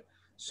 Thank you.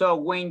 So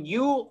when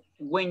you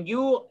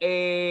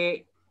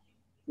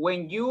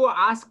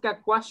ask a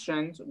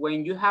question,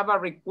 when you have a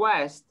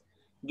request,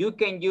 you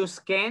can use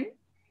can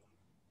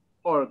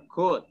or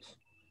could.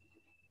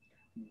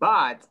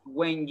 But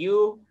when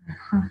you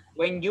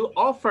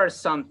offer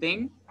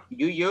something,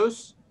 you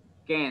use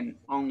can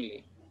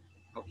only.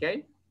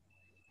 Okay?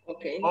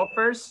 Okay.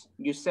 Offers,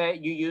 you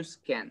use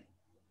can.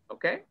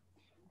 Okay?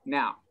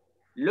 Now,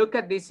 look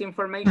at this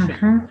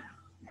information.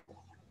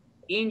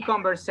 In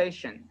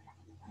conversation.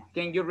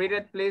 Can you read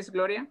it, please,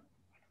 Gloria?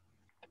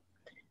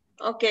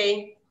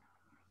 Okay.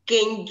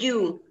 Can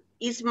you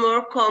is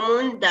more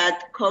common than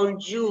call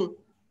you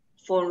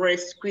for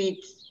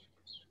requests.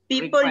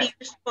 People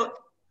use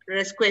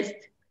request.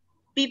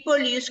 People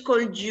use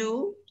call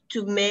you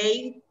to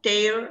make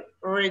their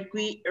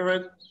request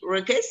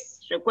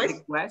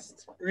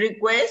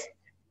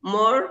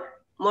more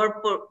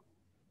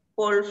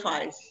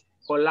polite.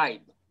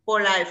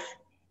 Polite.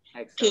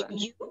 Excellent. Can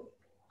you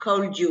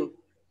call you?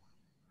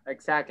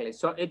 Exactly.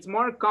 So it's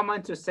more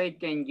common to say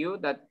can you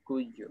than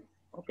could you.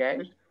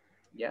 Okay.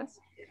 Yes.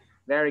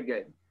 Very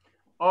good.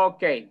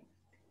 Okay.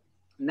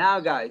 Now,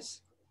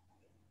 guys,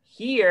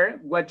 here,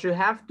 what you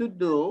have to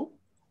do,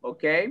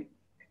 okay,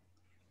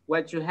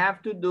 what you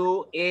have to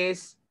do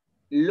is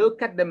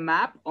look at the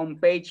map on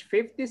page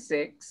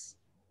 56,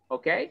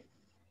 okay,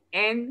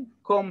 and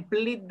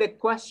complete the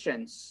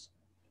questions,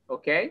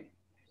 okay?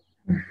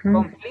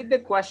 Complete the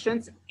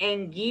questions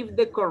and give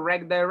the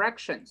correct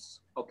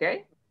directions,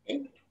 okay?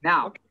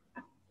 Now,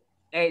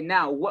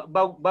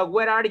 but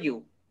where are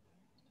you?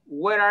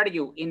 Where are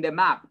you in the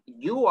map?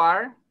 You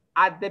are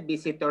at the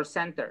visitor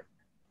center,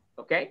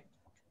 okay?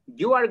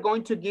 You are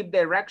going to give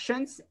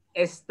directions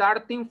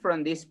starting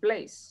from this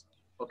place,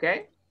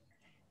 okay?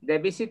 The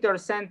visitor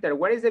center,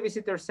 where is the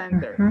visitor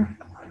center?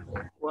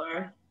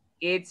 Where?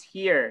 It's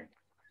here.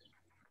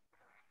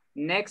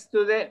 Next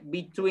to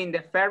between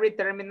the ferry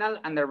terminal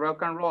and the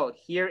rock and roll,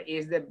 here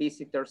is the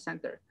visitor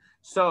center.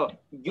 So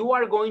you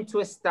are going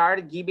to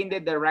start giving the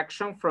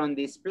direction from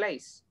this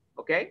place,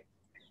 okay?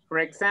 For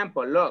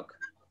example, look,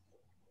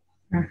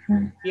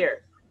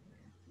 here.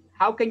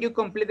 How can you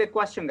complete the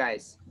question,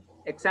 guys?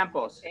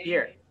 Examples,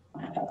 here.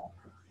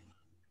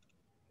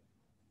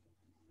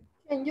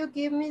 Can you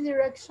give me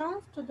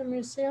directions to the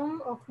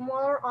Museum of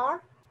Modern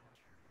Art?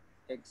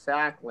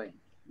 Exactly.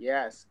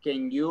 Yes.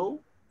 Can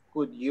you?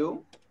 Could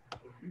you?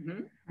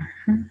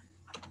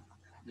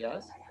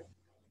 Yes.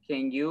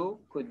 Can you?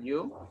 Could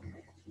you?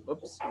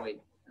 Oops,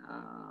 wait.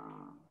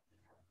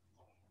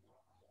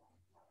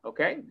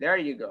 Okay, there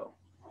you go.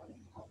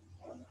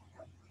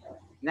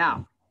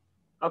 Now,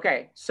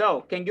 okay,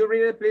 so can you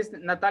read it, please?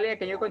 Natalia,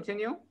 can you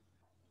continue?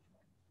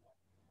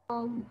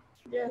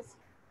 Yes.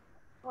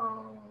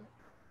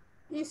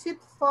 Is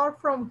it far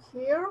from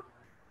here?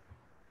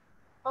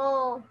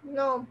 Oh,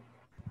 no,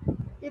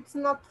 it's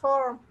not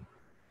far.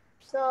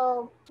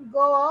 So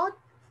go out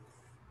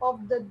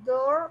of the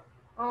door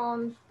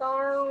Turn.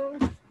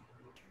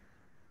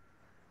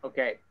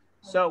 Okay,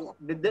 so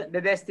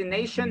the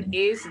destination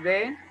is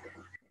the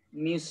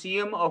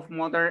Museum of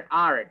Modern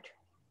Art.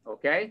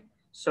 Okay,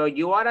 so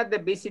you are at the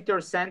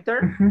visitor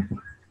center.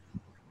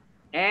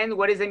 And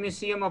what is the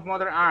Museum of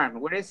Modern Art?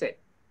 Where is it?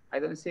 I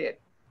don't see it.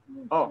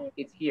 Oh,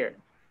 it's here.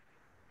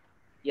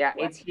 Yeah,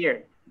 it's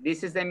here.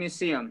 This is the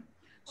museum.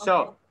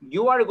 So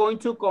you are going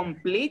to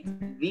complete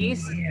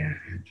this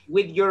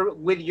with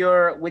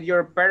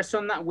your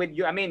personal, with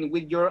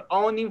your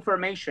own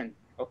information.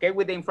 Okay,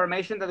 with the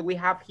information that we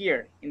have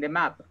here in the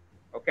map.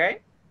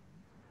 Okay.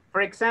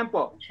 For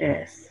example,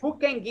 Yes. who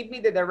can give me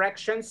the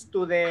directions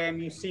to the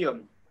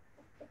museum?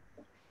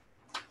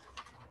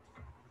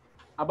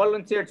 A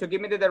volunteer to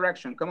give me the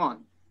direction. Come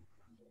on.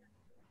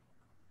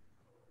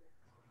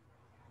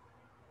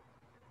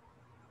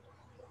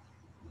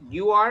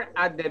 You are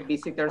at the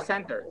visitor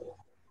center.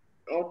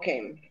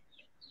 Okay.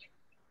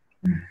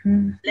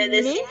 Mm-hmm. ¿Le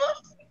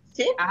decimos?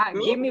 ¿Sí?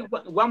 Give me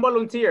one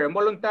volunteer, un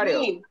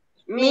voluntario.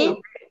 Me.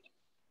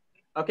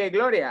 Okay,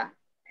 Gloria.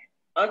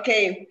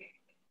 Okay.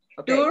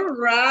 Okay. To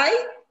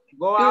right.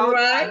 Go to out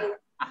right.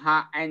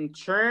 And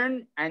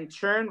turn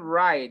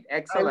right.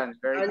 Excellent.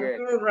 Very good.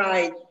 To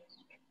right.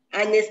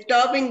 And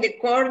stop in the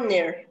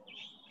corner.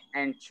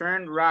 And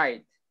turn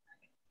right.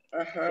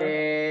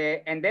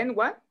 And then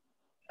what?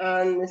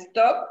 And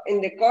stop in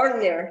the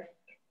corner.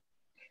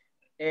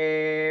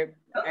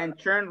 And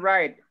turn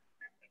right.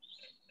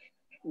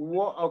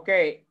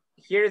 Okay,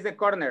 here is the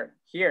corner.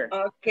 Here.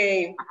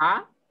 Okay.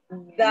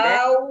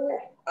 Down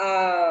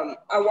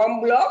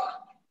one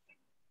block.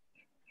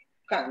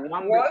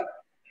 One block.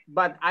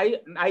 But I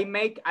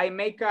make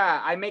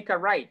a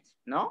right,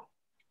 no?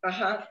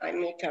 I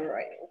make a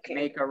right. Okay.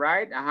 Make a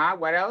right.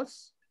 What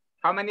else?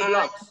 How many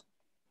blocks?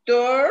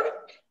 Turn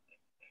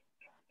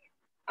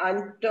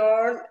and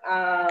turn.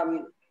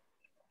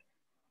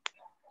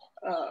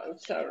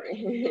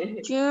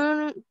 Sorry.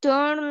 Turn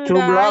Two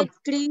right blocks.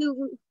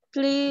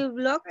 three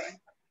blocks.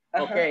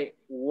 Okay,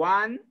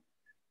 1,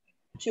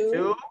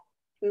 2,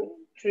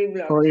 3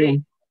 blocks.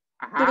 Three.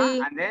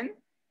 And then?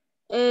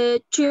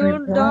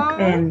 Turn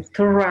down. And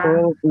turn right.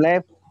 Turn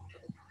left.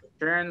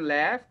 Turn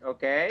left,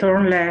 okay.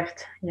 Turn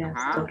left. Yes,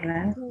 turn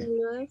left.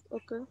 Left,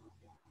 okay.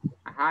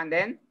 And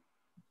then?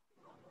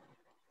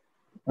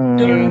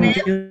 Turn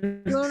left.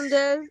 Turn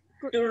left.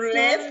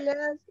 Turn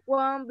left.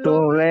 One block.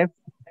 Turn left.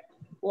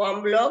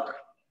 1 block.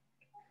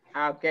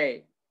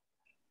 Okay.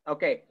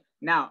 Okay.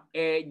 Now,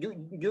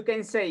 you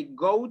can say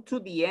go to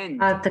the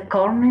end. At the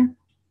corner.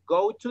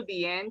 Go to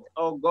the end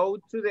or go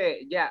to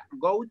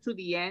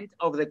the end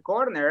of the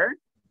corner.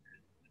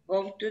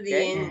 Go to the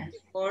end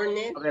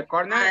of the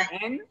corner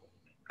and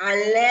turn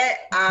left.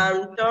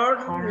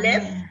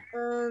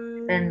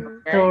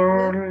 Then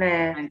turn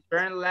left. And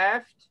turn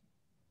left.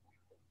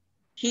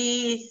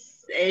 It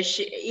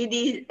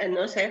is,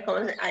 no sé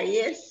cómo se,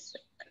 yes.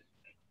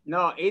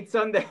 No, it's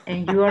on the.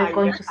 And you are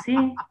going to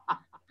see.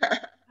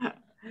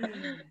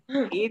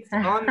 It's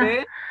on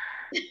the.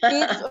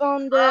 It's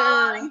on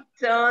the.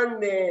 It's on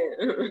the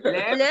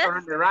left or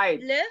on the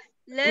right.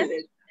 Left.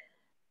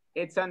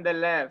 It's on the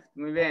left.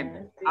 Muy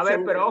bien. A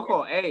ver, pero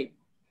ojo,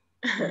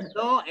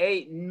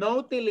 no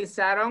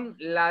utilizaron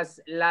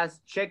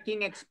las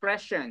checking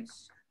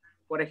expressions.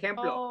 Por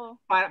ejemplo,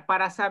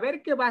 para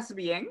saber que vas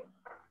bien,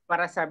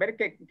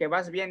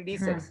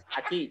 dices,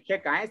 aquí,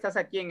 checa, estás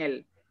aquí en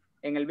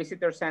el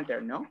visitor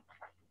center, ¿no?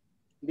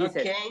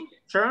 Dices,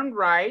 turn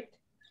right,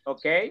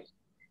 okay,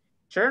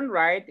 turn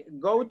right,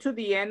 go to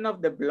the end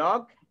of the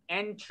block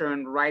and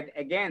turn right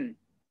again.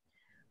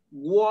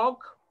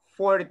 Walk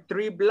for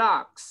 3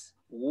 blocks.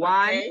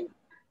 1,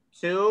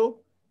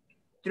 2,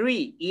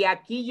 3. Y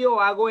aquí yo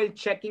hago el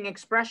checking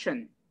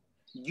expression.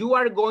 You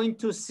are going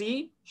to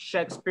see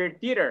Shakespeare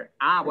Theater.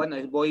 Bueno,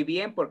 voy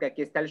bien porque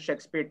aquí está el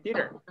Shakespeare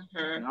Theater,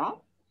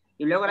 ¿no?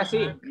 Y luego ahora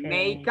sí,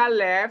 make a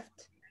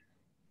left,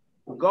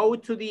 go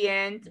to the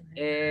end,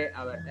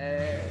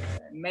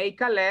 make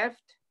a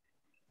left,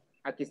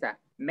 aquí está,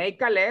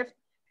 make a left,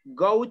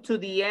 go to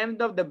the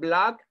end of the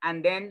block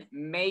and then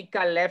make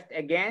a left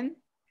again.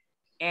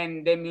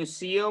 And the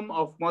Museum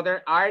of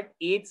Modern Art,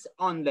 it's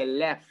on the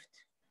left.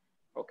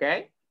 ¿Ok?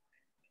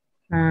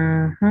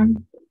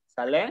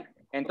 ¿Sale?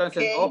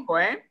 Entonces, ojo,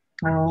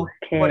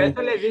 Por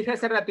eso les dije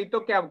hace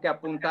ratito que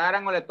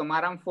apuntaran o le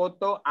tomaran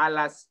foto a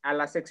las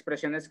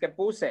expresiones que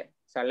puse.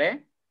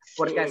 ¿Sale?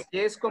 Porque así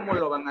es como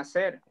lo van a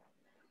hacer.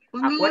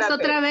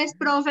 Otra vez,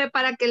 profe,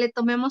 para que le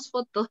tomemos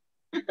foto.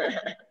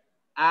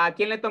 ¿A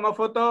quién le tomó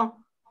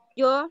foto?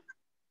 Yo.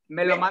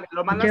 ¿Me lo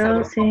mandas al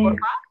grupo,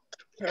 porfa?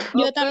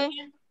 Yo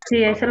también.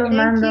 Sí, ahí se los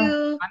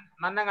mando.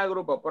 Mandan al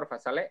grupo, porfa,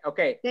 ¿sale? Ok.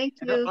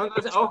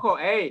 Entonces, ojo,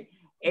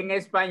 en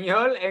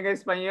español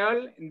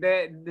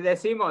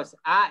decimos,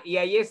 y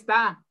ahí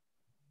está,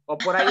 o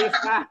por ahí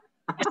está.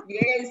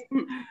 Yes.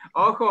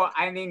 Ojo,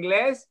 en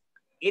inglés,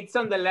 it's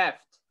on the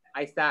left.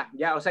 Ahí está,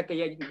 ya, o sea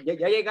que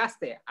ya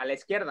llegaste a la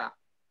izquierda,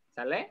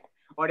 ¿sale?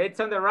 Or it's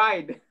on the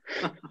right.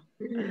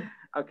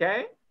 Ok.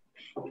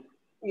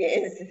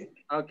 Yes.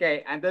 Ok,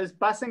 entonces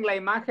pasen la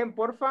imagen,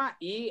 porfa,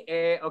 y,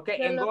 ok,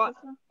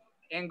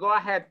 And go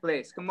ahead,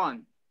 please. Come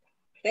on.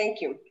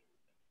 Thank you.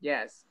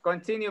 Yes.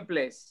 Continue,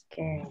 please.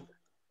 Okay.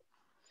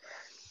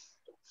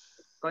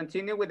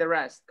 Continue with the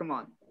rest. Come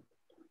on.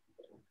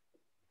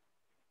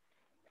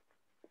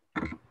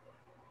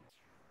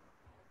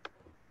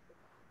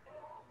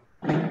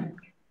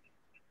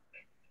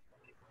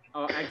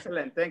 Oh,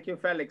 excellent. Thank you,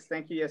 Felix.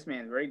 Thank you,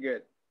 Yasmin. Very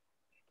good.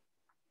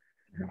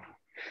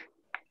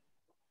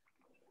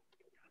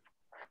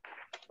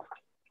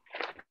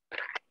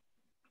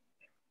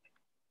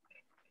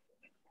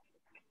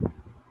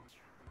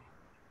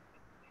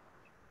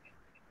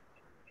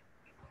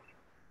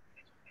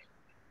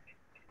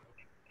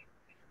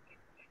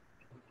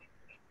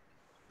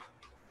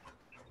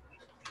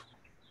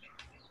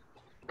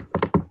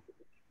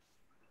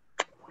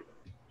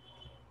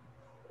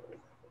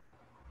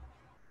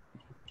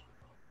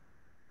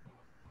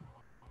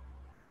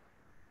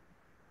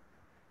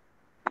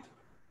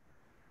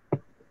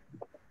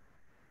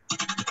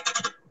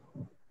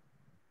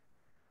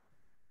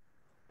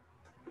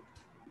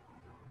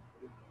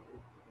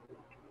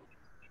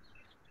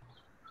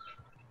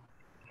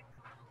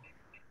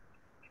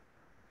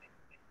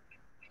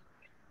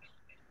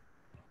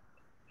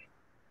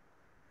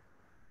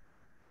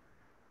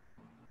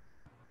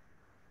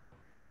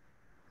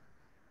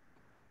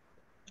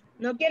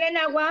 ¿No quieren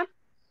agua?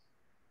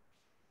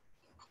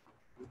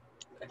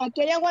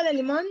 ¿Aquí hay agua de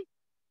limón?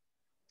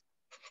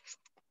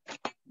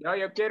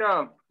 Yo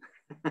quiero.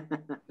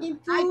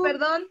 Ay,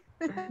 perdón.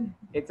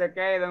 It's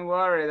okay. Don't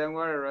worry,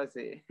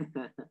 Rosie.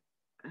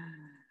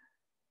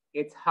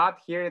 It's hot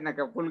here in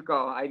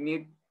Acapulco. I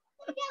need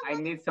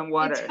some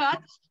water. It's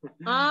hot?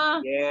 Ah.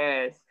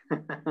 Yes.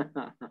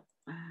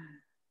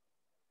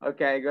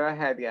 Okay, go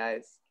ahead,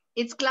 guys.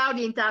 It's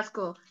cloudy in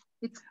Tasco.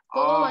 It's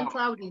cold and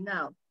cloudy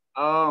now.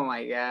 Oh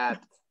my God.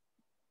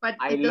 But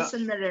it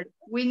doesn't matter.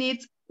 We need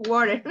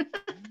water.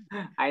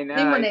 I know.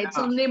 Lemonade,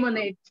 some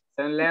lemonade.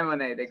 Some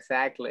lemonade,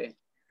 exactly.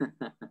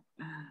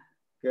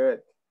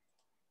 Good.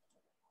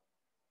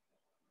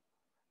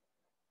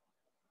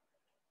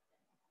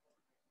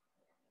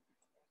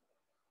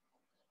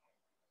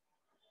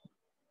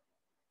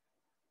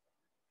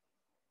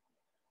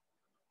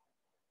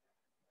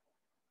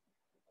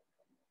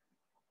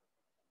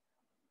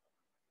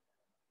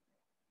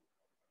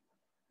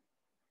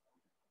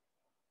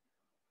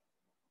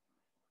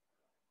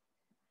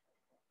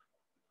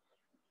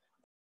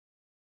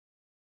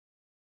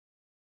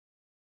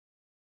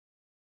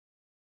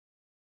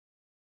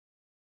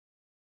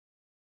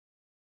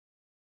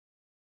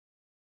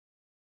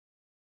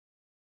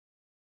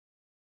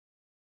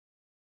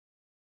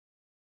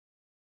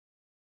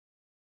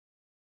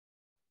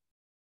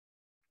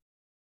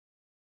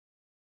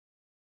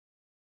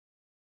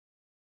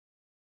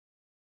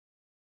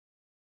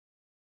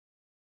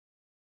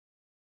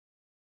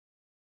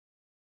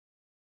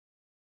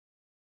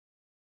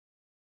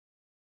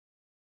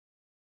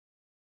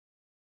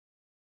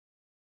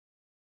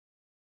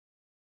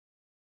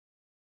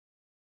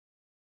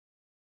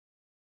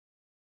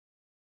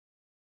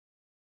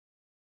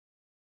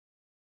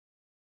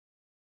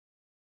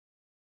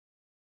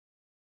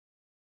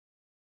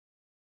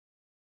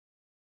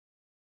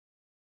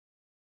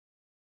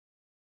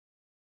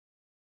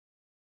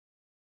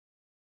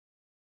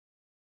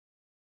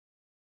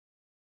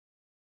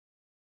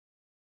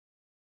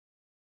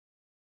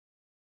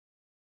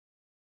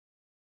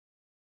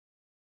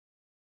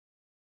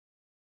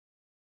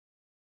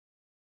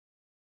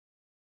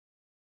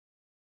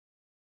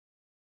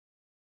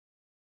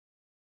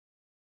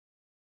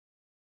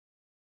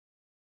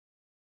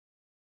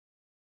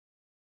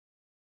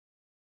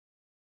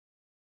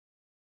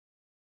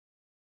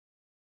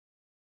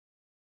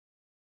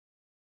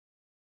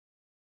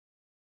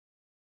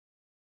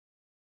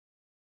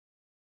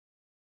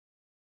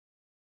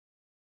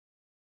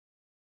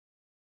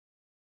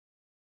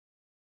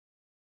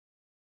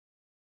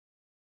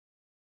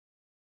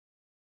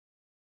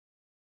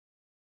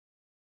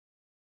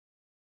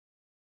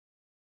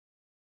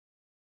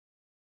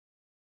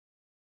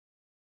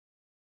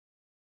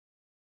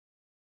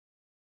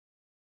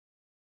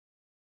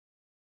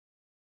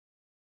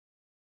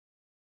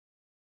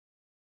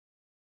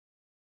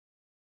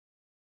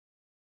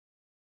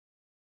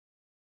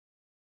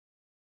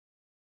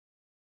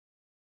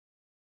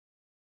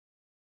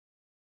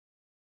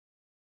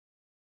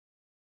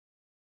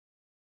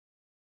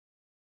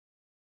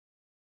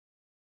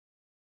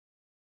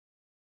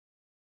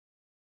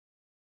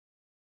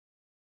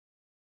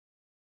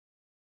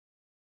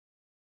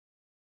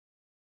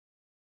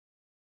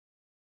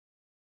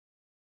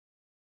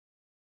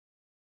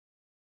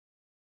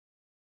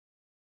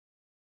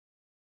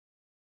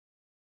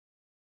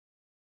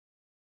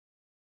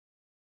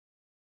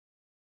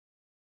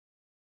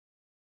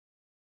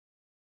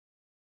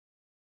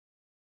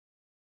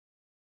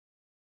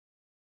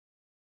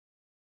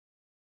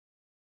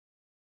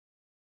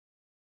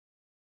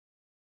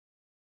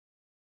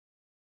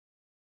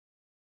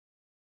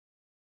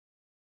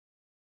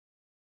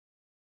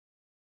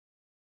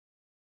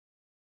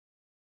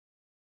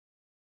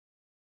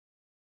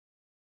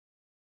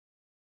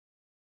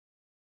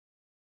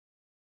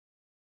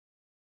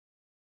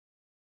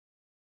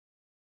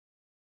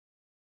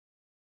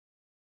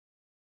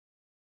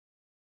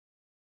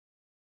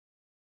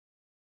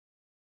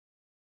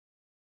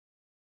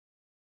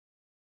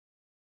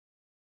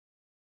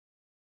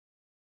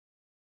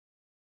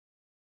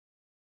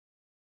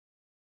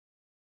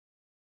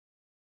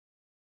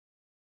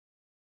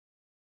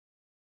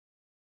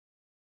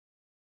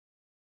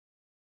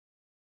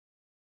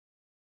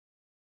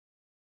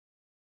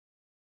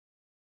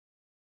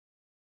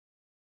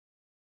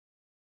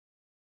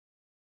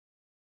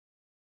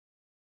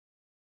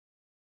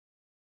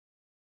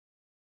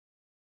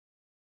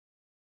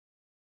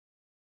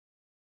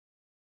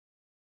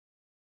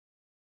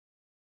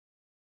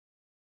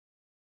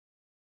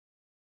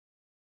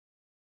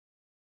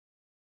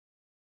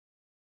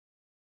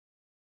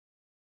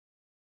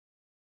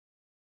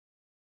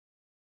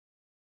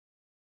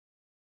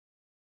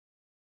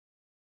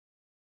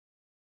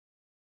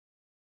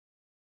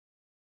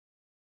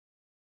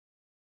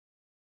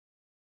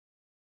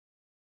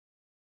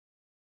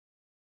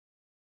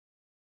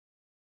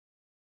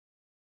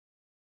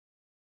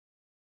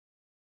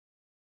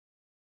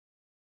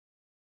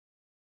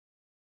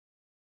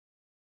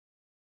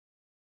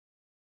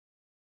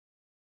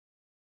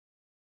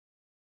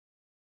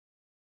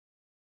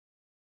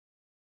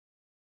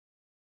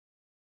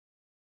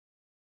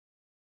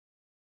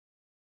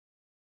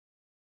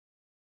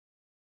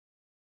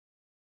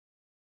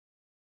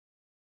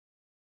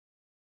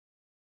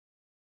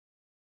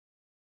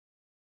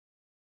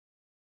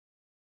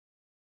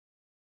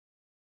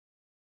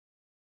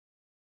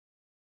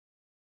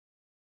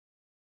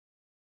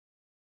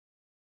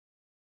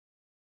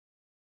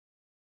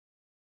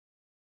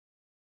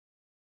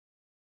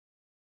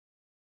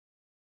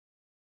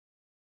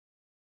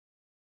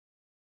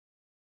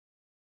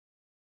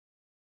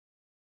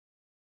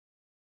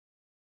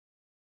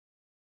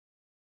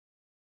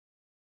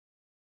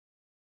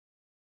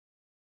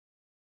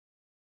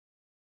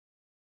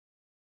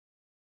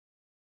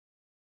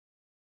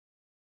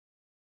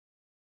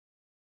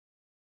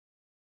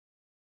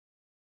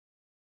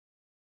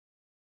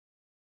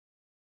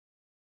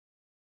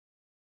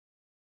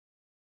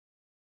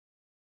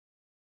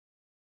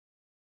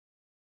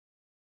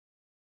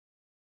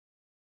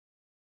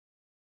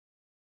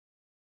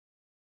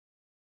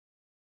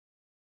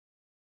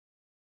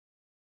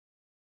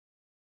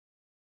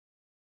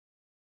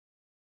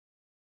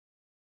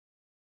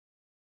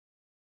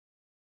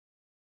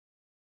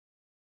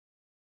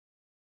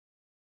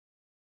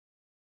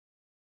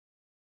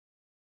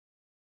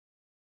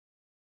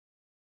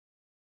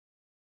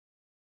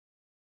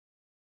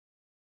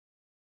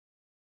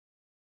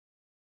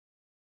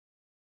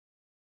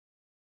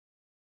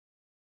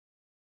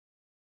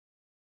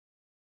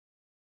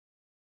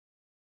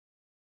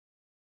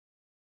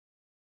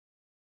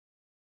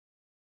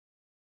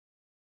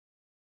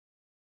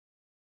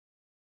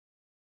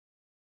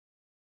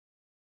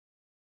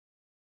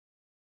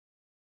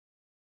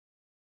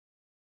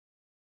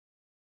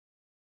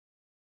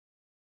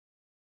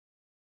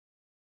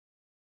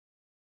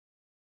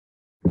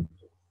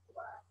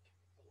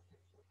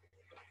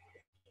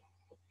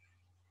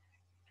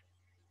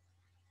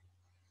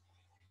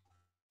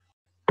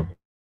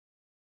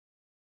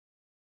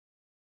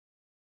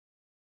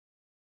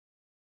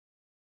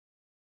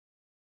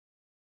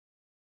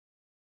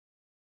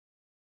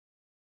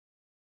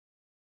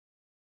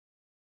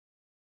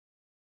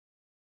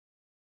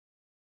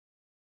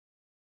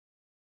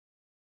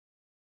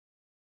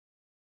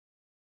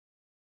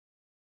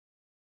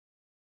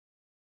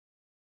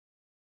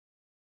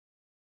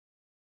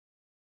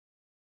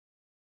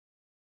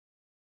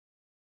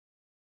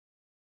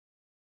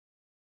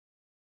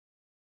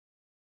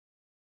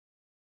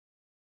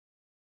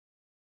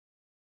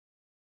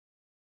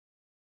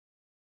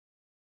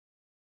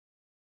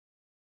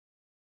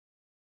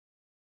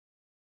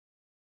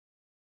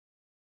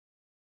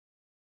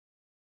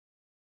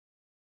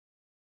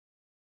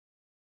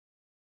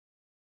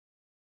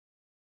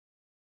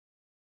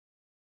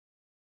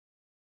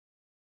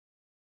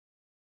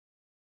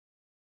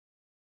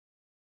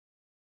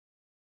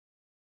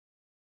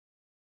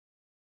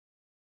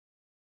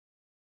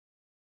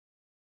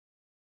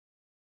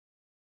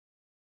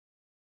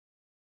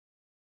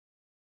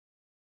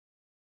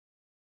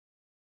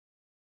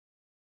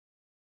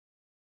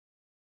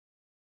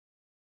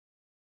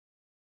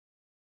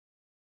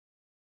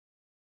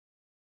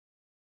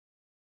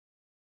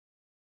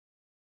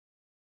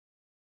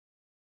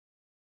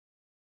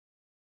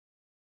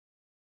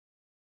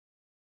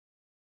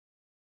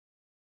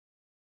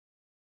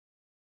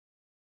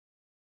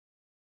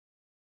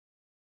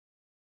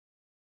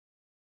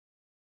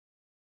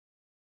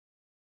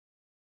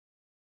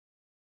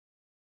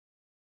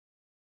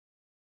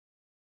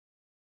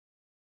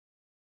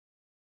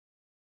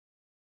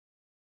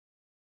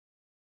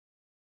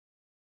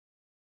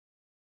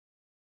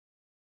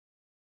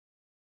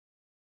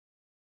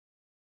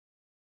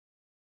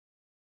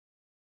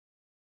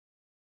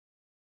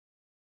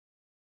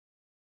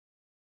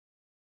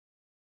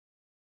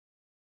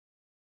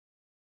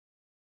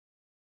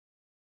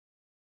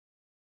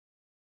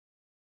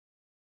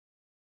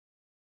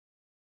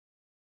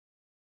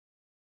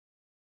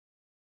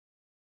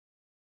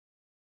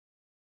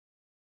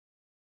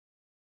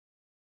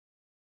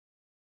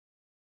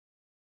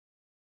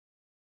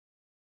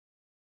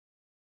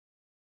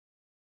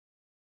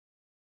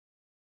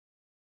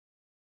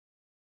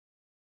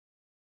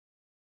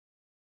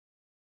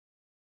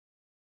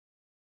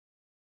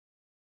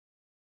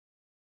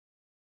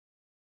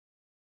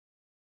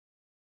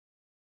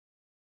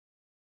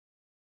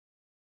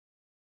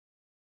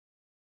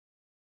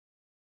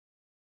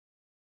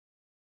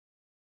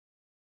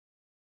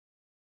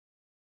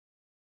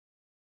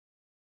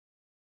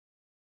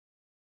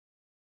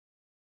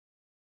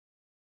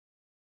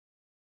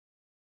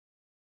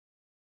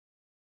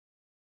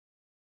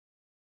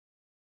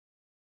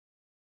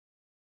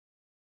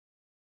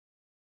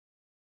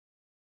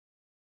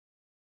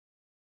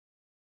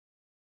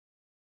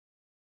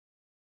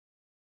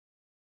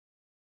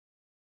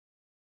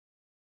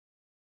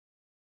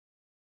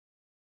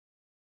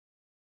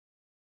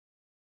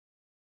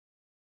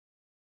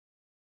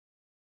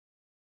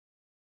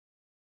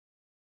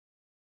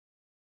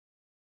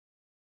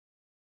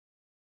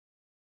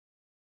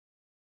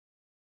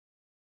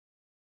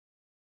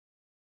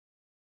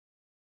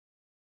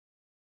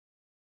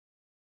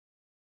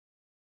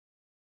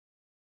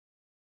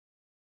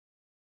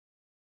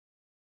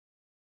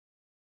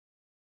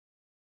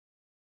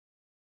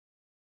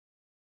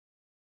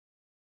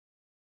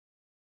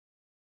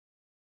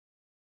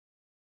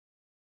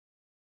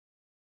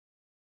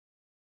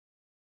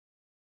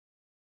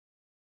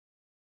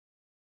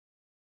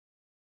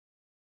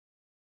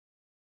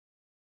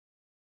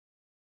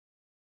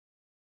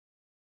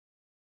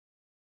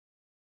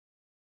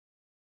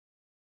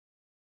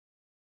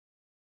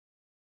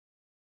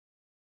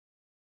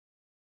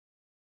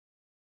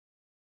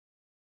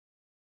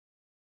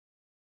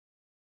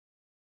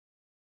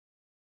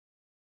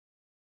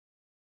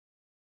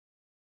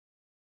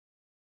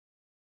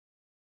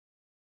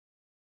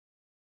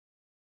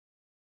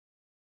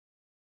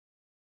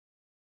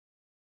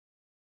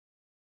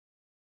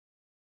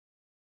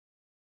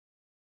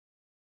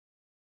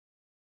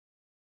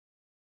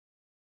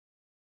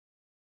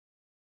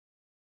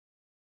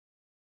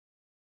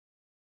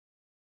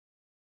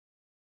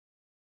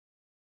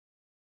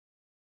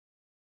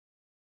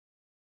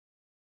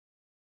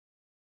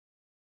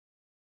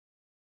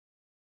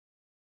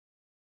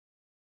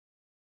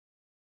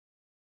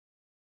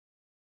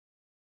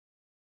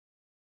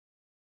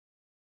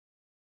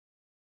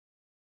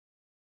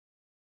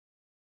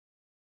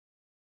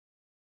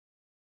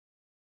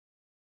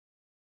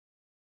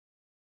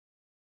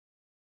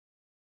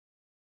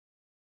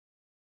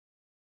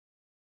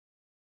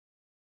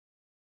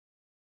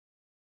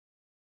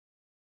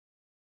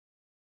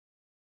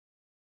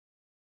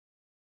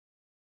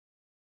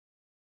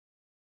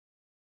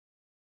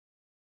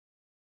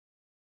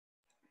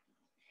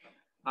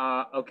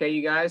 Okay,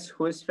 you guys,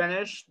 who's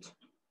finished?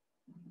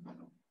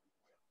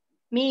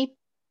 Me.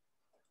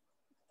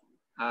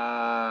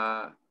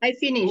 I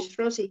finished,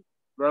 Rosie.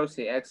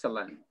 Rosie,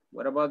 excellent.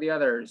 What about the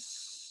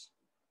others?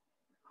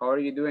 How are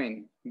you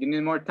doing? You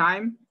need more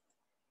time?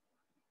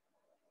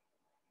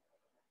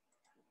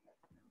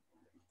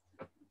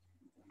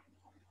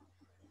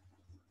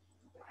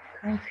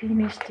 I'm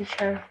finished,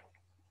 teacher.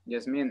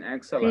 Yasmin,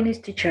 excellent.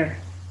 Finished, teacher.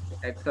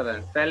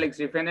 Excellent. Felix,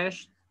 you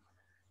finished?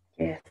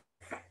 Yes.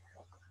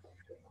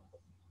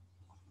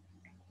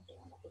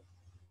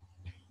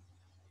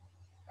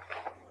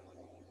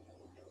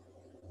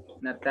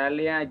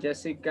 Natalia,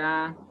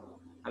 Jessica,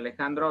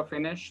 Alejandro,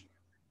 finished?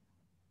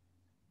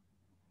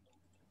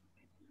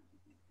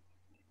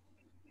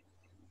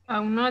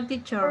 I'm not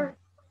teacher.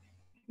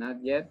 Not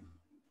yet?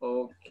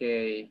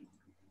 Okay.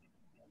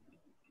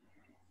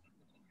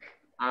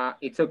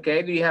 It's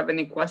okay. Do you have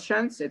any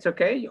questions? It's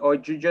okay. Or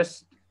you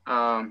just,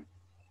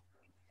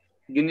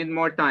 you need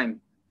more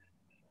time?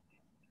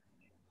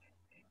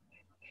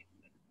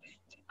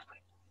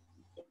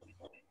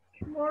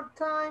 More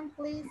time,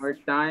 please. More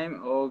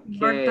time, okay.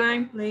 More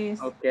time, please.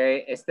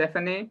 Okay,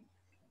 Stephanie,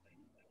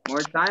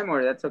 more time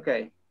or that's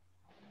okay?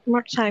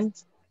 More time.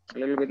 A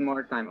little bit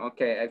more time,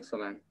 okay,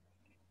 excellent.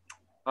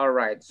 All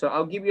right, so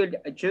I'll give you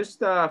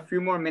just a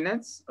few more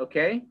minutes,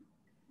 okay?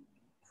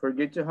 For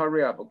you to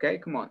hurry up, okay?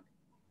 Come on.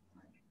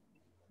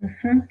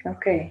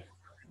 Okay.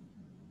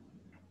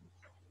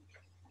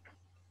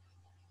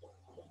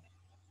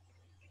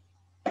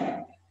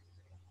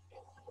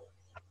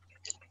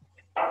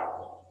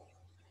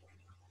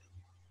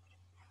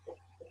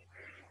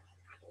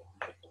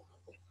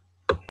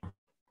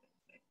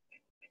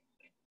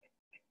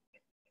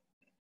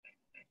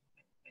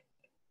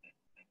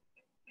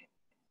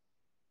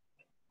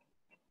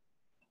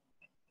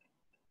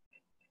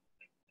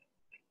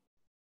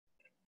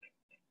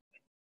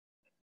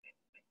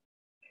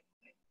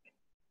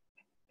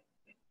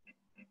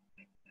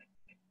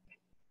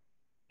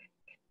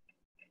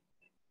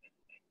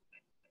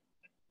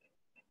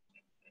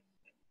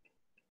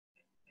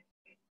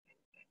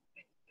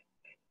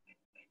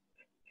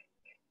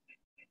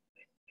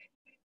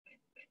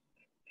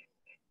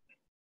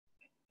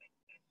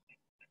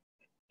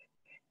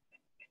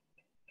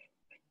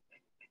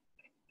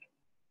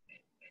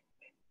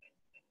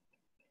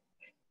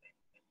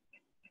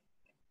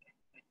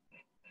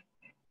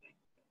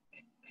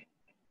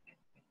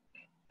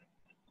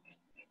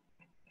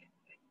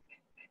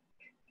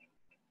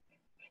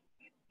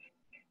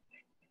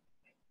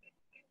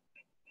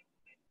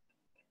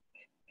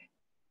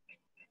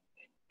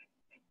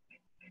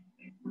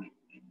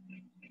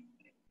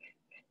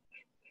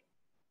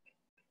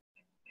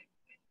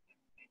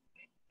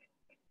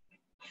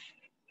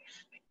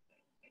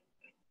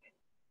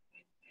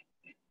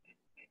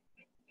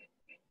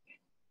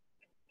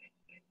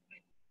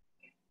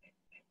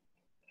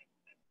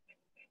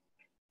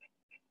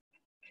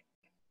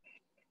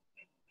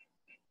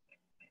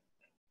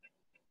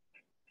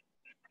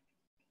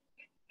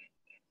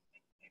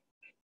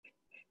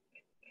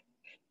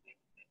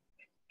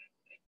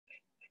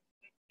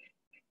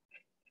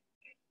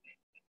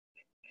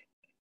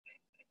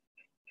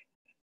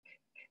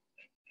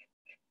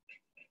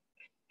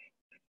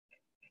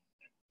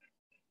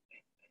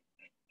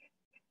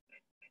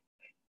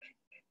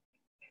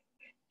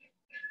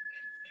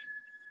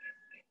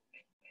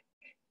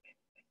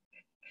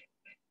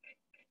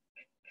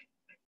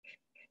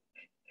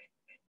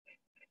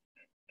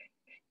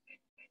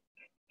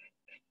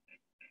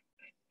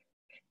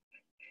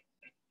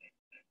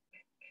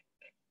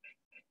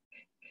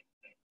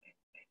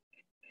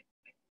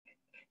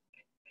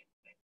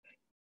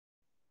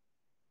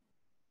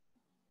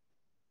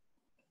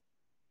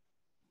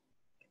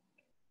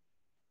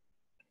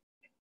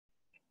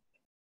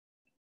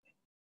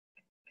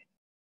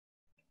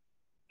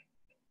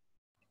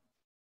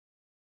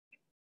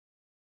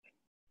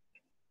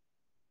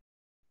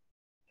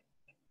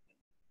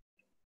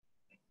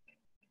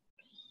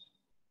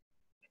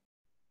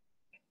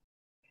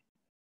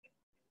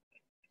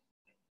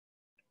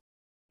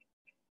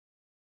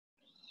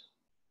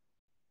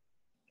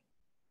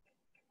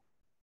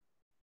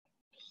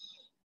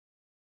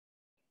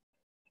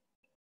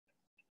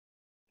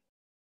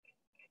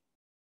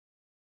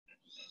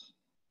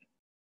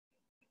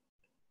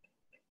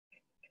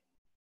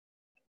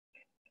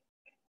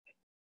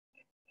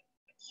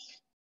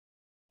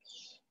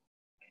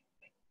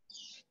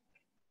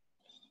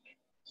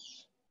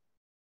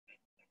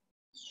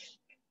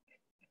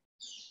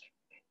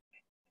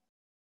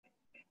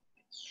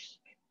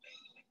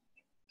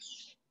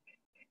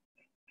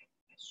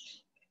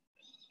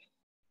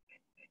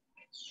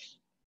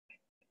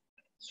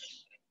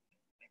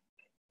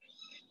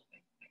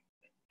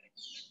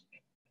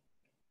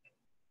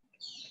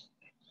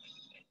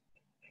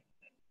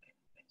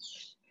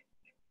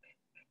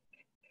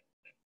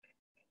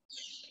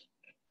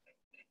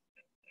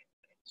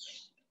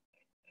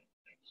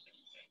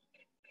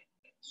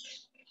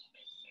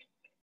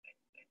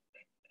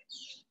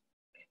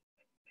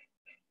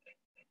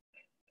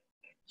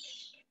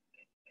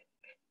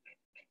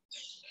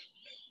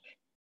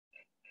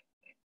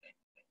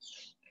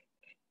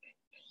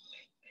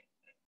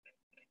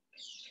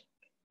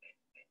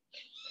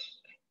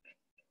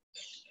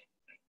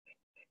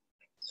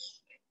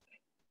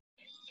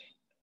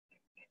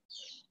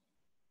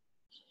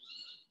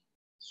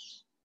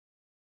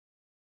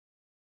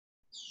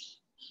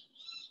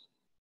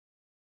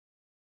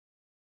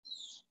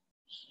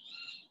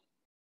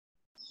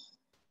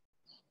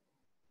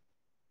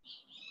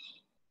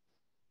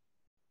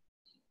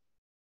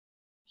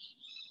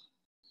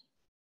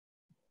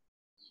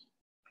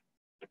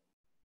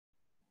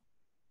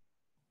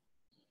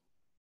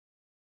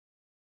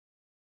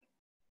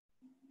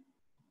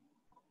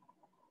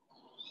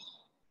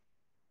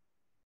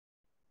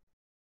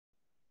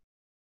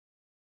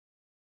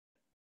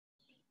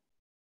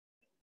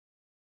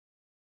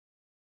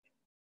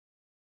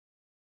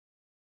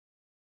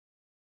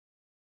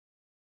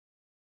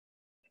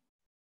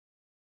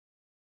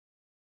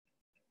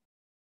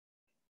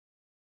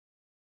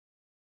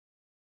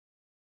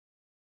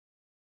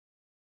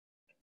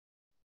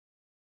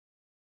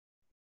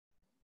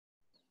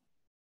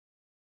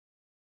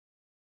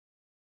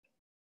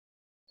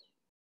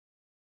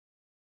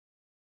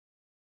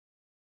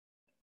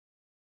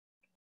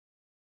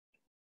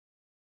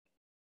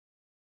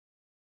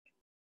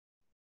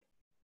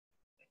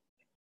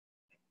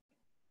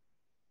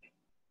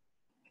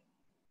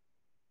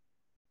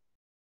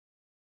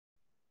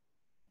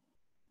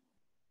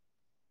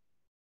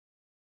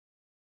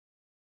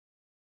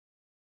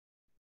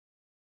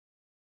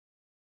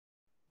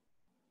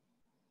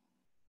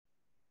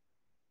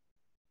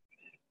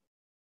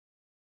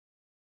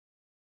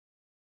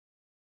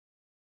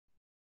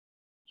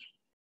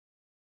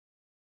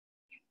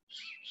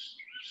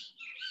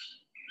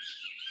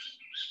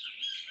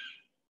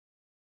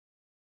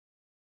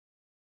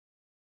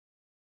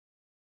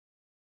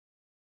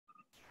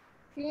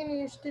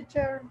 Finish,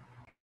 teacher.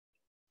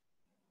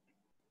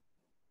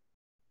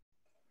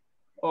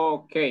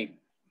 Okay.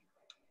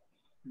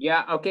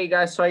 Yeah, okay,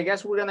 guys. So I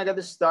guess we're gonna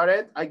get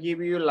started. I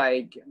give you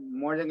like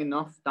more than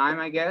enough time,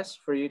 I guess,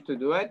 for you to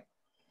do it.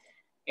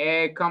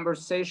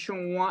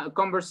 Conversation one,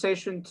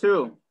 conversation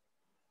two.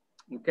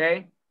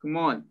 Okay, come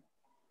on.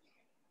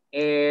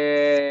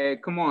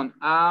 Come on.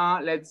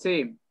 Let's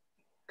see.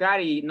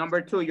 Kari,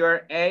 number 2,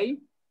 you're A.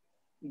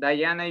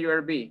 Diana,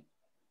 you're B.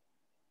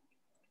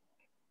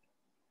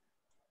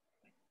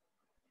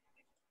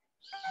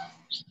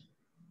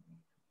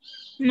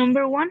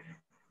 Number 1.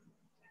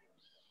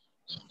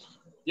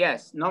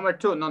 Yes, number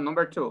 2. No,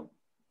 number 2.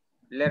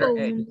 Letter Oh,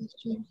 A. number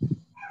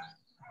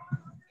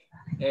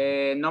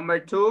 2. Number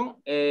 2,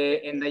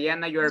 and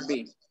Diana, you're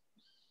B.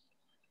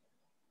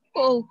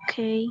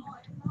 Okay.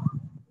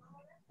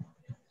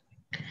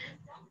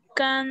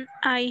 Can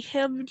I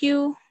help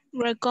you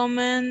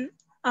recommend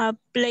a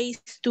place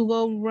to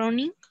go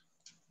running?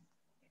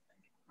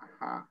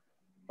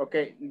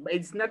 Okay,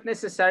 it's not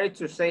necessary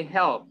to say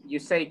help. You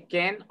say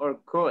can or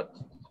could.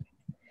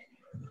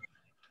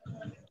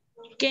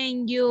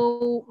 Can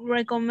you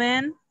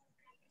recommend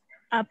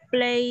a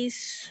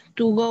place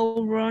to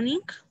go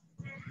running?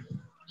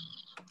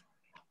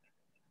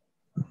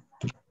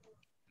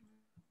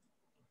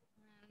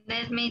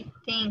 Let me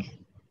think.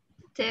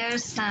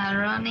 There's a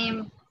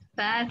running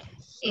path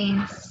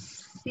in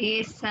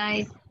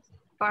Seaside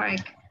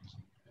Park.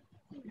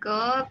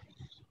 Go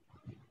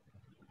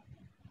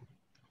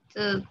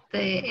to the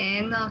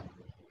end of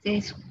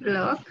this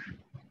block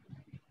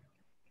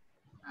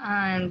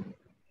and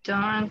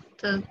turn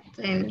to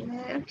the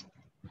left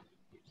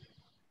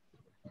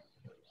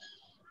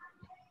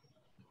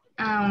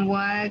and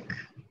walk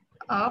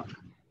up.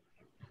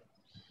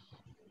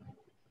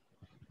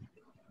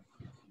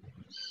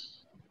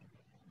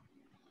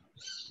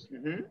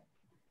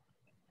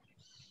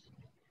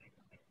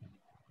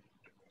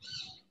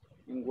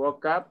 And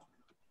walk up.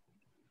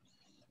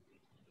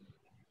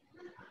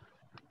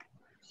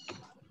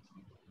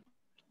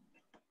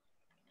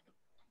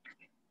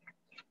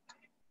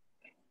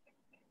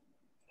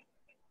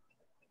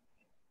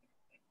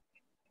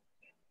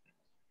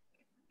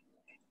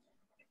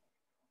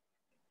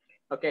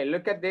 Okay,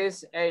 look at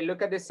this. Hey,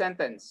 look at this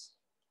sentence.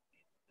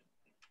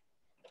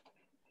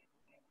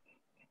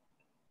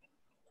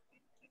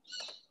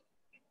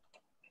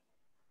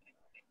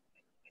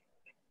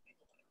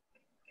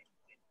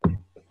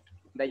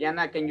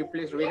 Diana, can you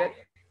please read it?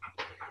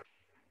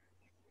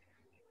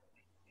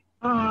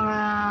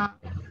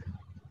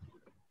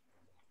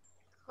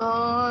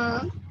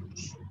 Go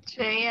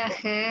straight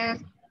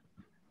ahead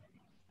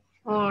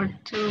for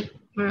 2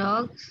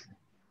 blocks.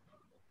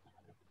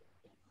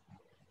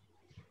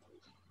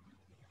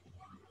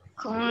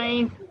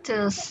 Going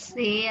to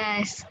see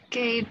a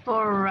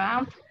skateboard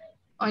ramp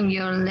on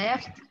your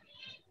left.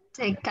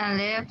 Take a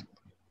left.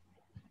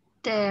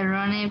 The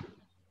running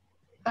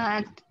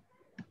path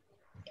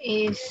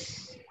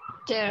is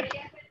there.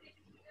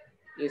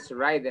 It's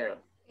right there.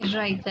 It's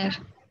right there.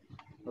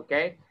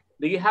 Okay.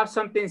 Do you have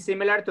something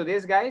similar to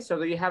this, guys, or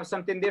do you have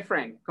something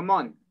different? Come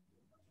on.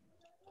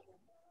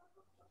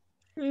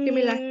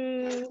 Similar.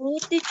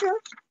 Teacher?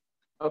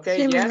 Okay,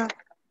 Similar. yes.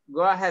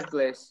 Go ahead,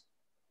 please.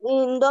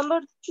 In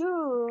number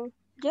 2,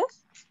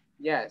 yes?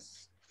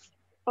 Yes.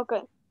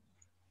 Okay.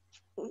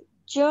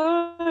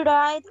 Turn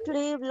right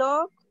 3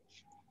 block.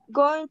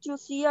 Going to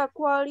see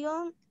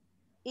aquarium.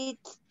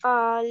 It's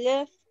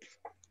left.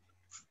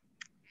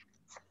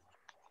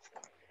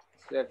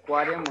 The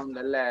aquarium on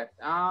the left.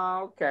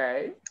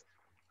 Okay.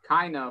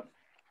 Kind of.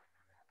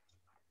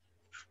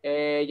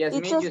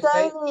 Yasmin, It's a you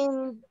say?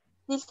 in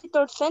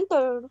visitor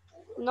center,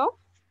 no?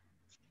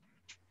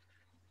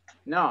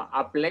 No,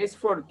 a place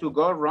for to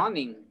go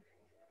running.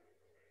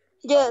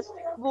 Yes,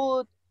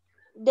 but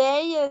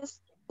they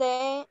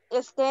stay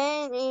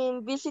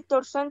in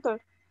visitor center.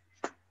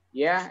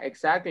 Yeah,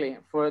 exactly.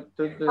 To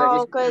the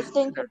Okay, visitor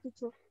thank center. you,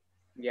 teacher.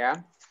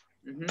 Yeah.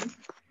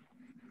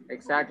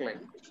 Exactly.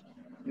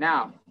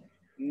 Now,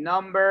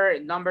 number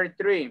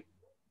 3.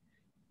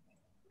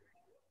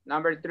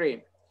 Number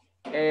 3.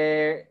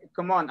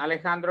 Come on,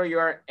 Alejandro, you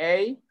are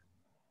A.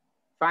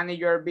 Fanny,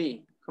 you are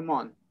B. Come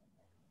on.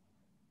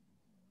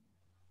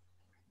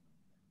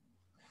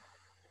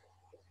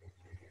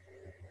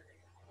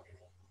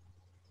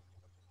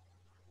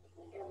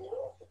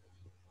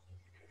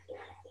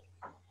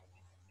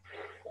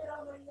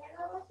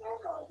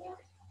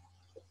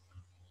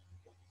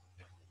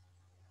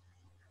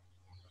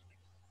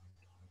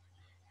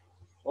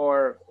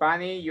 Or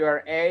Fanny, you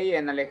are A,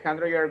 and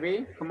Alejandro, you are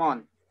B. Come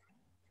on.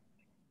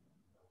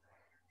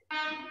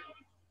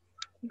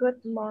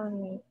 Good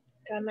morning.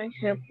 Can I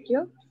help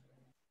you?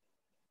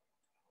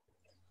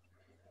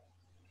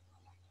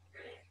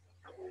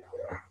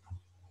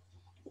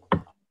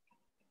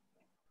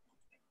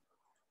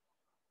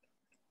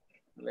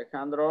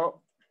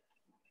 Alejandro.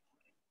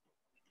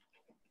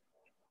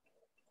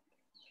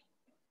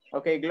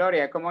 Okay,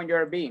 Gloria, come on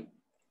your B.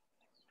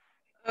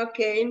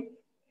 Okay.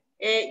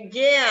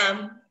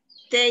 Yeah,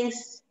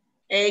 thanks.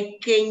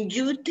 Can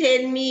you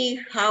tell me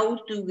how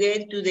to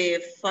get to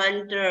the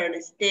Panther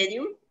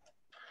Stadium?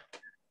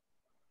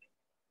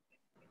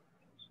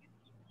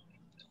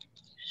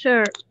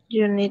 Sure,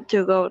 you need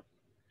to go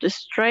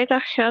straight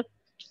ahead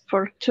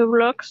for 2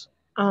 blocks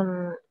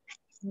and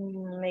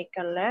make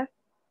a left.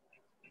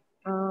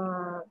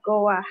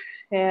 Go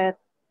ahead.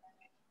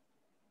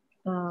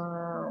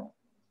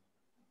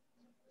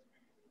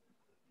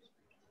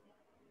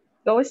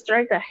 Go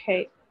straight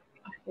ahead.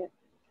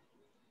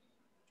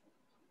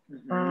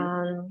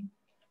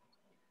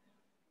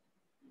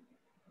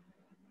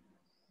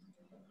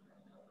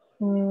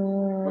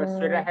 Go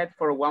straight ahead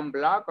for 1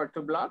 block or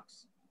 2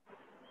 blocks?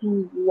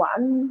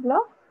 1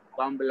 block.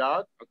 1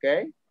 block,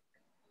 okay.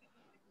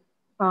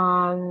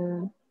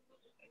 The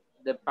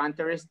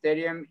Panther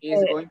Stadium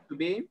is going to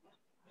be?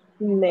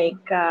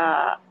 Make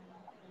a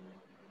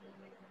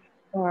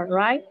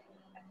right.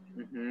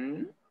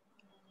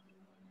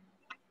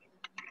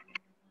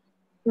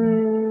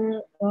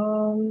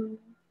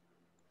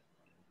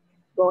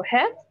 Go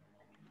ahead.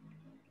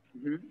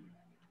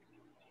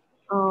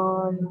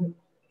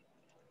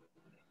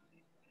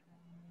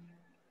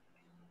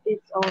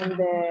 It's on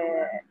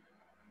the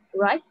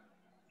right.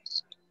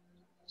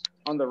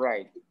 On the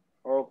right.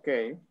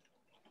 Okay.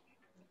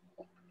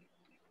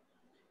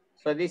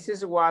 So this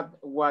is what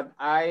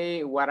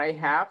I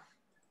have.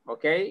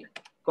 Okay.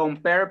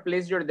 Compare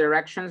please your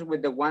directions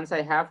with the ones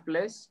I have,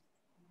 please.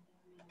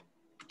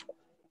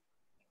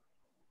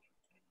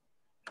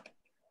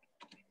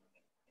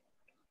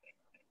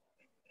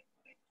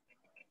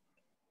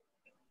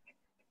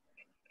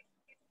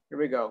 Here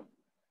we go.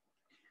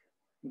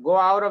 Go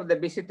out of the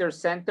visitor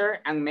center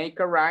and make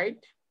a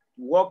right.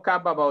 Walk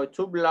up about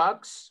 2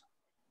 blocks.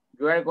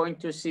 You are going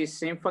to see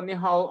Symphony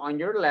Hall on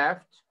your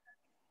left.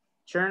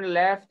 Turn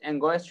left and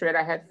go straight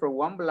ahead for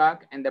 1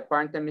 block, and the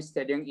Panther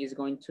Stadium is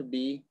going to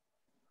be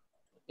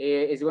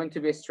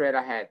straight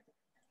ahead.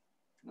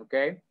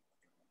 Okay.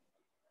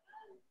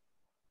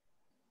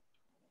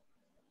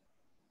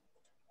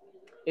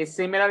 It's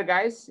similar,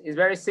 guys. It's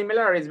very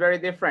similar or it's very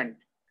different?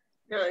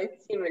 No,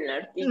 it's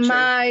similar, teacher.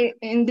 My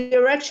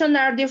direction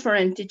are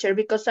different, teacher,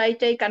 because I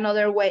take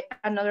another way,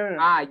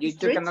 you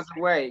took another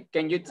way.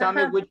 Can you tell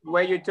me which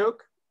way you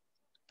took?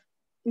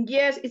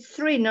 Yes, it's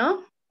 3,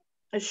 no?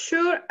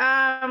 Sure.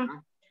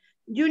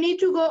 You need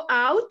to go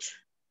out.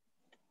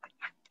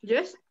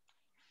 Yes.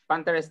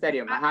 Panther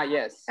Stadium.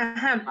 Yes.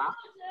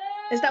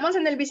 Estamos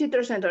en el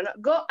visitor center, no?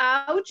 Go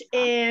out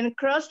and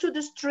cross to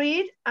the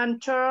street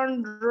and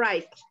turn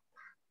right.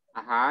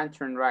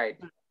 Turn right.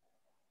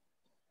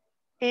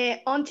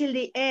 Until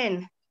the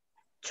end.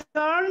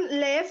 Turn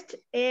left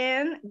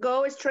and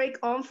go straight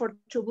on for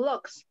 2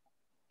 blocks.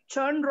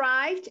 Turn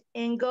right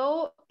and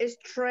go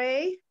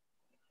straight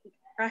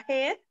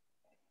ahead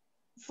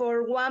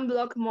for 1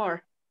 block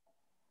more.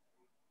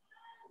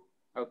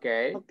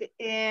 Okay.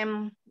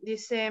 You're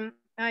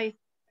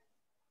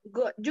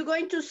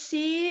going to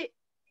see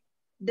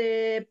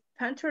the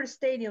Panther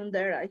Stadium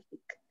there, I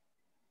think.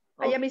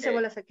 Allá mis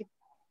abuelas aquí.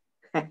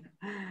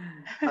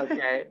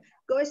 Okay.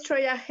 Go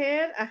straight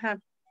ahead.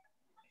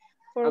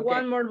 For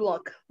 1 more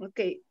block.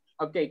 Okay.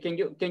 Okay.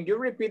 Can you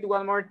repeat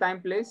one more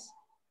time, please?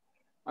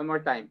 One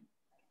more time.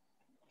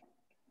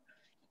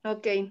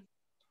 Okay.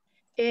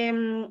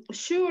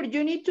 Sure,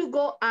 you need to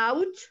go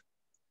out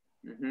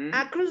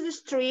across the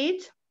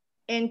street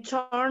and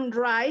turn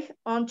right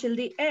until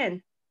the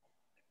end.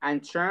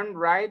 And turn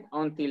right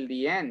until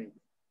the end.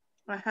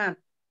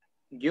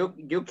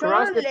 You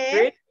cross the left.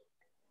 street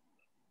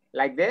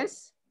like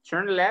this.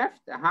 Turn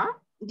left.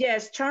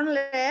 Yes, turn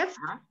left.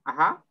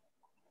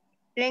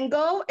 And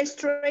go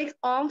straight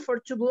on for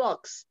 2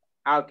 blocks.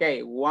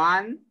 Okay,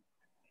 1,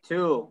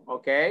 2.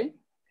 Okay.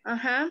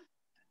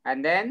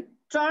 And then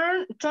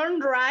turn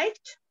right.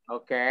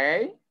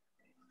 Okay.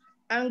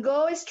 And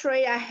go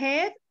straight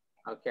ahead.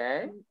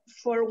 Okay.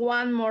 For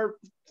 1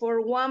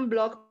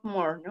 block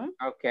more, no?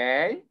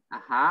 Okay.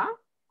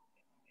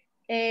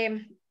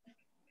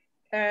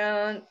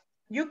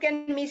 You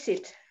can miss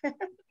it.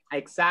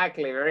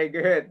 Exactly. Very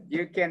good.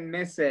 You can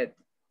miss it.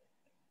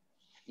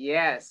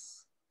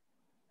 Yes.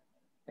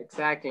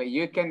 Exactly.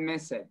 You can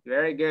miss it.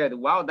 Very good.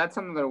 Wow, that's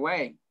another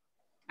way.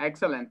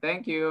 Excellent.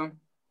 Thank you.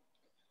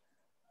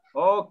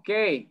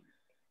 Okay.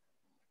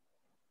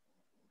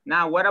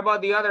 Now, what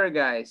about the other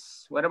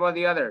guys? What about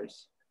the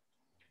others?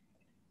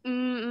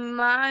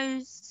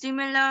 My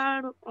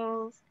similar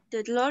of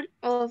the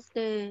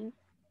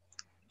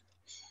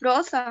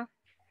Rosa.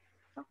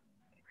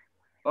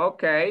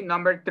 Okay,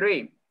 number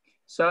 3.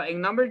 So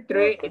in number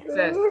 3, it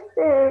says.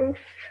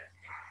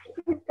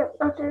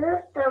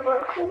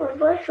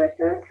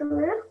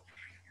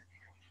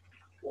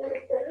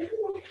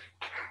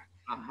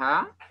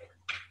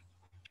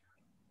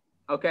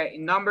 Okay,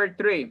 number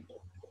 3.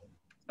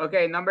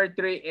 Okay, number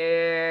 3.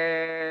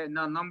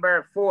 No,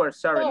 number 4.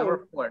 Sorry,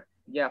 number 4.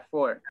 Yeah,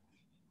 4.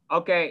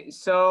 Okay,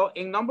 so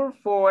in number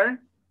 4,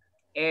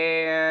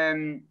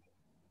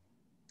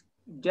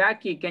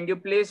 Jackie, can you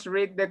please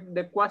read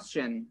the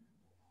question?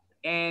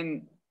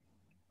 And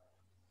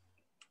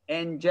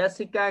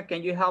Jessica,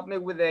 can you help me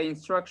with the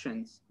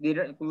instructions, with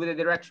the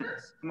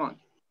directions? Come on.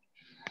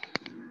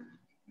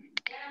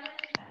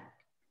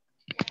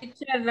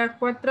 Teacher, la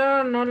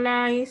 4 no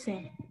la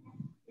hice.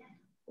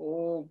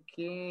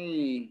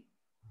 Okay.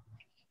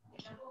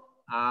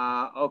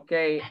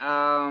 Okay.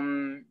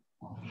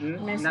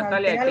 Me salté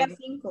Natalia, a las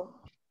 5.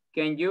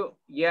 can you,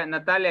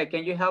 Natalia,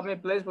 can you help me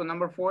please with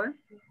number 4?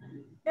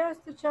 Yes,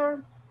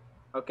 teacher.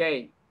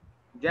 Okay.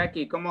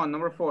 Jackie, come on,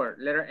 number 4,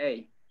 letter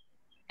A.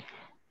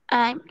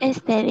 I'm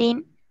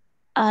studying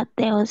at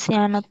the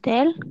Ocean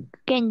Hotel.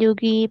 Can you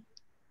give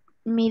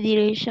me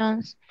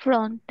directions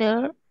from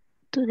there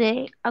to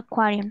the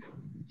aquarium?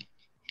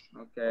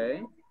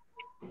 Okay.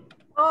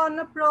 Oh,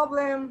 no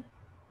problem.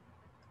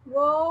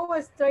 Go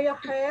straight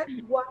ahead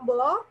 1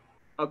 block.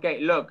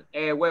 Okay, look,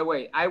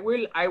 wait. I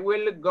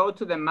will go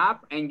to the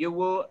map and you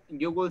will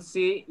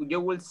see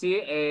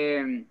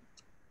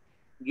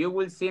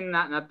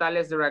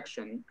Natalia's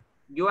direction.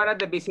 You are at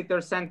the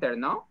visitor center,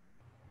 no?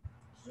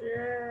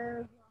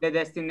 Yeah. The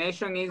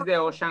destination is the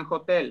Ocean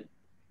Hotel.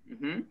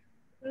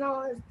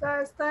 No,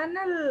 está en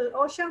el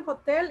Ocean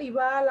Hotel y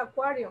va al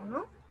acuario,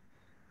 ¿no?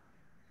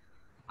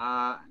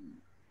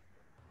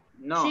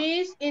 No.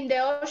 She's in the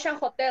Ocean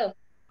Hotel.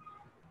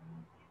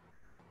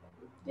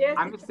 Yes,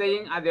 I'm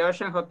staying at the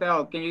Ocean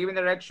Hotel. Can you give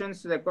me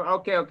directions to the...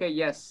 Okay,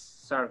 yes.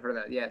 Sorry for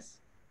that, yes.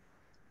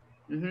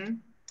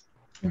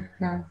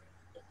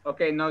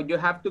 Okay, no, you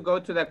have to go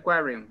to the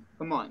aquarium.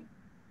 Come on.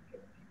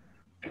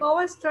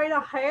 Go straight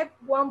ahead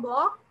 1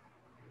 block.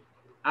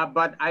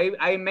 But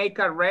I make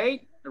a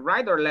right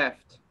or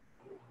left?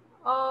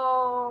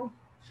 Oh,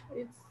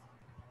 it's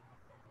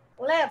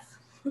left.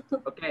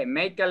 Okay,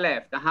 make a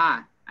left.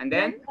 And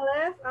then? Make a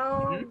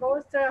left.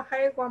 Go straight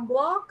ahead 1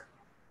 block.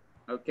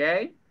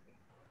 Okay.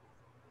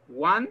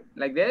 1,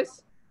 like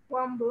this?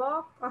 1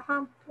 block.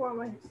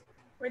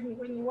 Wait,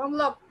 1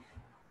 block.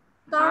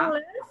 Turn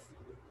left.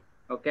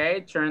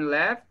 Okay, turn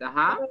left. Turn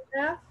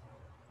left.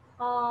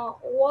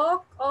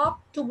 Walk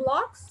up 2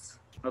 blocks.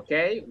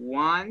 Okay,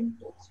 1,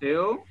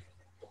 2.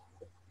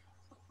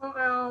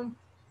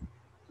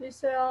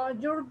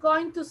 You're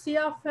going to see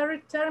a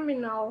ferry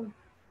terminal.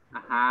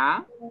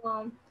 The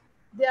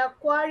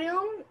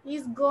aquarium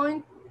is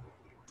going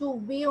to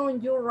be on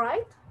your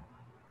right.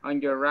 On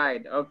your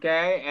right.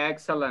 Okay,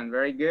 excellent.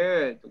 Very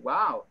good.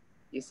 Wow.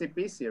 Easy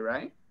peasy,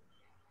 right?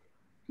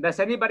 Does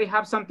anybody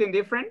have something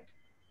different?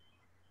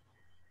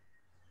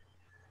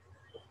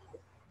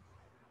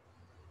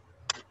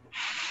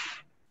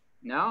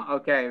 No?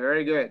 Okay,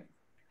 very good.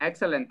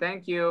 Excellent.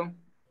 Thank you.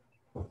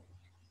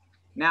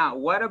 Now,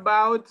 what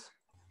about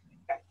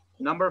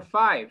number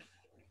 5?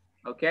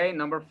 Okay,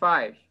 number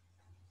 5.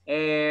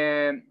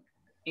 In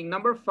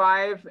number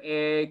 5,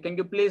 can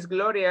you please,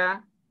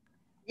 Gloria?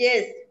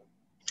 Yes.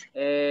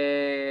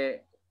 Yeah,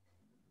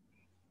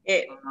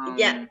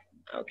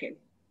 okay.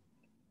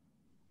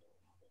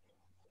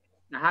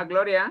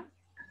 Gloria.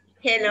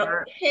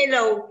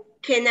 Hello,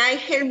 can I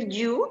help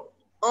you?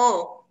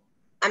 Oh,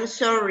 I'm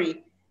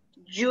sorry.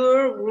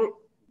 You're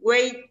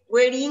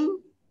waiting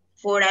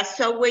for a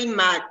subway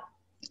map.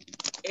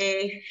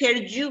 Here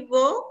you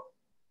go.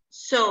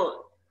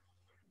 So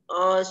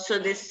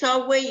the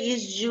subway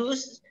is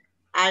just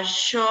a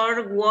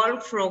short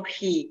walk from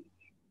here.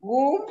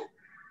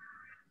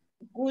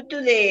 Go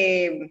to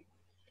the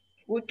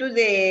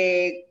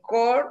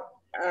core.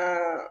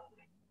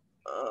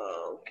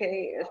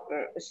 Okay,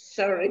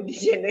 sorry,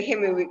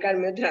 déjeme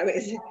ubicarme otra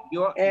vez.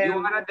 You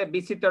are at the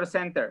visitor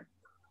center.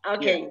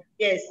 Okay,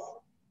 yes.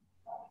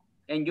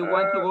 And you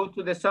want to go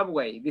to the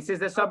subway. This is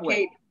the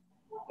subway.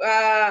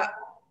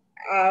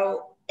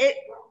 Okay.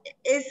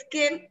 Es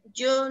que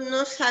yo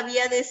no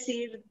sabía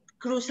decir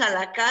cruza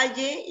la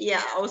calle,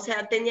 o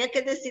sea, tenía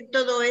que decir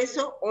todo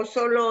eso o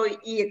solo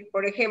ir,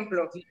 por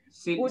ejemplo.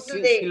 Si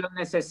lo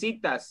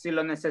necesitas,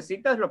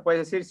 lo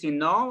puedes decir. Si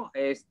no,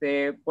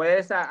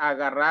 puedes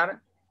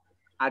agarrar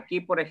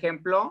aquí, por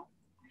ejemplo,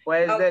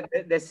 puedes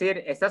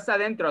decir, estás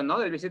adentro, ¿no?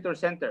 Del Visitor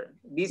Center.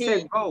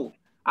 Dice go.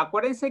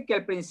 Acuérdense que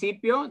al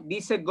principio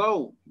dice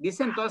go.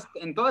 Dice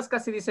en todas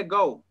casi dice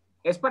go.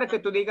 Es para que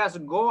tú digas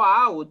go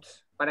out,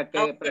 para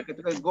que tú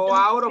digas go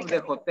out of the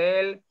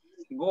hotel,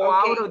 go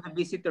out of the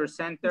visitor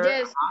center.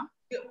 Yes.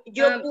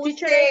 Yo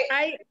puse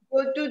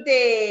go to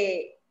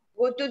the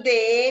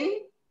end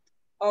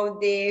of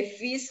the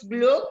first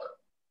block,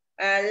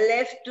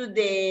 left to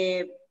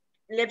the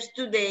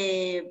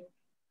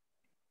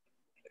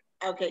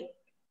okay.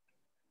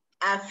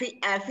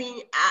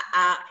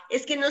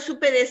 Es que no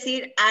supe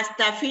decir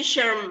hasta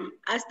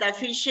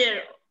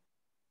Fisher.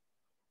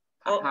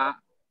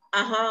 Ajá.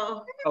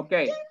 Ok.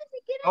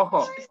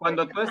 Ojo,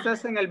 cuando tú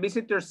estás en el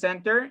Visitor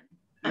Center,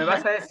 me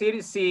vas a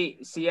decir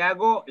si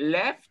hago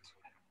left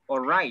o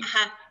right.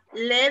 Ajá.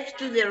 Left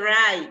to the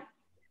right.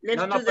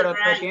 Pero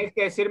tienes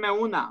que decirme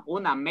una.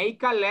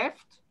 Make a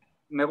left,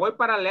 me voy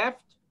para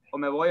left o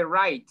me voy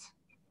right.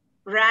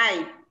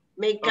 Right.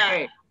 Make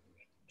a.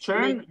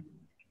 Turn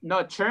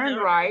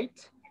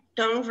right.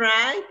 Turn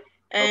right.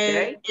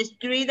 Okay.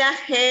 Street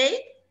ahead.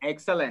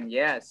 Excellent,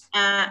 yes.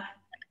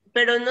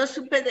 Pero no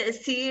supe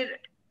decir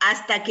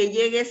hasta que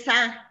llegues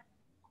a.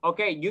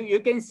 Okay,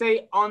 you can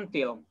say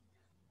until.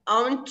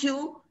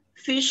 Unto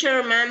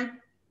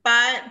Fisherman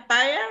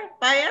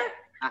Pier.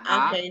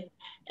 Okay.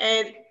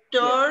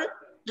 Turn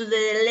to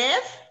the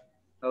left.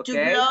 Okay.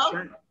 2 block.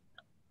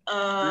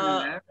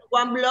 Left.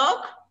 1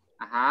 block.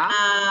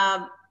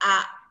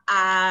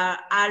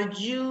 Are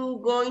you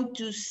going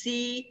to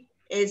see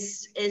a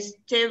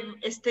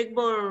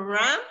skateboard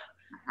ramp?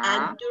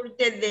 And turn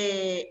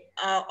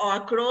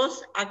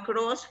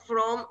across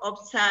from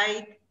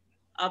upside.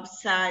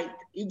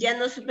 Y ya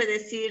no supe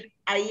decir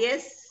ahí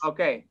es.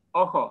 Ok,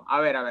 ojo,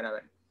 a ver.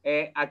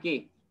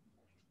 Aquí,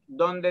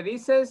 donde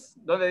dices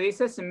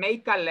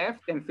make a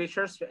left en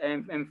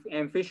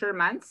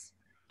Fisherman's,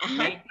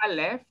 make a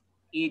left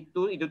y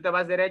tú te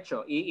vas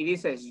derecho y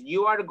dices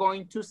you are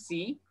going to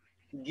see,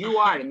 you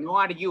are, no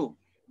are you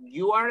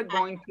are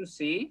going to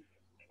see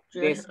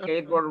the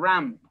skateboard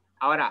ramp.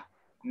 Ahora,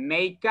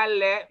 make a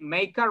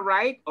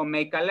right o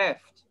make a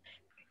left?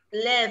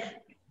 Left.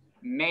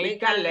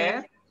 Make a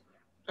left.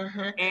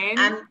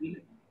 And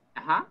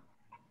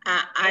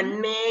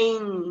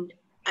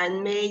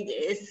made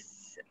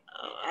es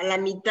a la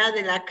mitad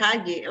de la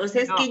calle. O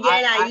sea, es que ya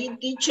era ahí,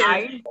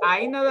 teacher.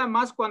 Ahí nada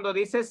más cuando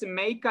dices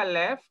make a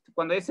left,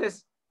 cuando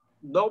dices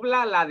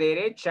dobla a la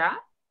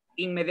derecha,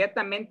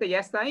 inmediatamente ya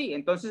está ahí.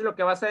 Entonces lo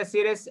que vas a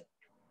decir es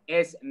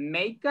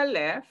make a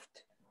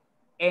left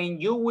and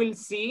you will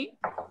see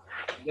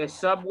the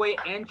subway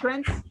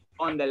entrance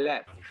on the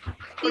left.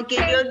 Porque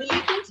yo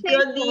dije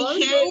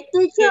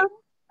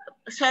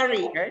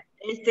sorry. Okay.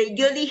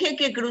 Yo dije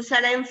que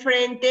cruzara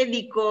enfrente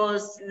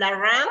because la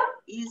ramp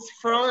is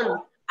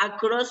front,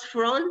 across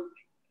front.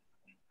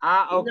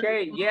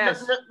 Okay,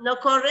 yes. No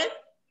correct?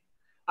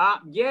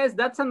 Yes,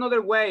 that's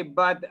another way,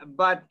 but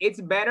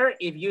it's better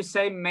if you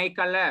say make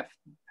a left.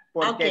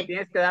 Porque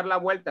tienes que dar la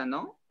vuelta,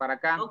 ¿no? Para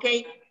acá. Ok.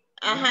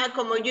 Ajá,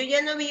 como yo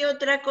ya no vi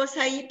otra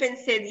cosa ahí,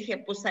 dije,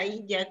 pues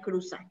ahí ya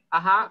cruza.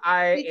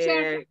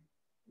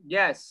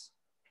 Yes.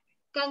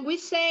 Can we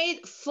say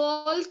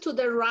fall to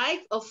the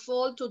right or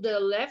fall to the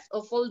left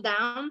or fall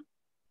down?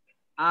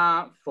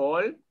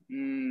 Fall?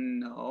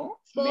 No.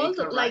 Fall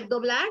like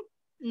doblar?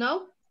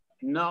 No?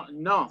 No.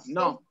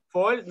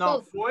 Fall,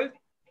 no. Fall.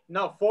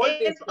 No,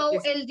 fold is...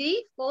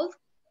 F-O-L-D? Fold?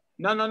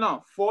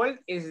 No. Fold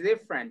is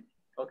different,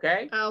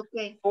 okay?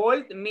 Okay.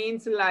 Fold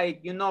means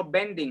like,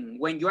 bending.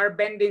 When you are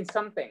bending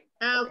something.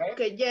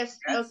 Okay, yes,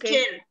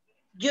 okay.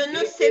 Yo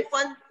no sé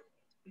cuándo...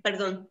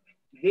 Perdón.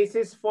 This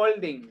is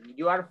folding.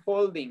 You are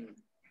folding.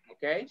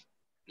 Okay?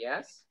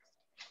 Yes.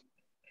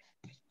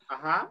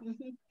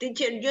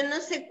 Teacher, yo no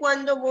sé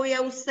cuándo voy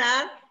a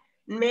usar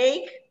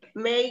make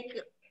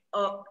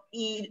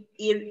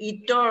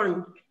y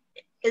turn.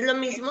 ¿Es lo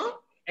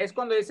mismo? Es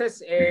cuando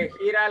dices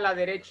gira a la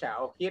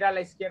derecha o gira a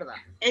la izquierda.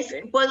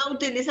 ¿Puedo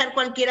utilizar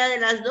cualquiera de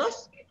las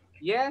dos?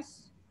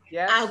 Yes.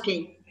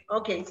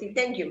 Okay, sí,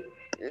 thank you.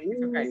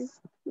 Okay.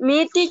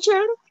 ¿Mi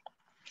teacher?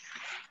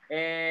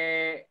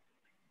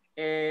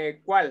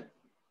 ¿Cuál?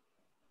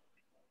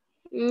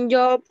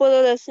 Yo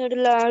puedo decir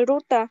la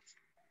ruta.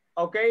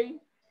 Okay.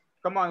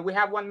 Come on, we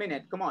have 1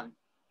 minute. Come on.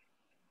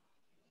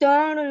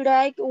 Turn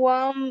right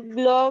 1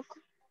 block.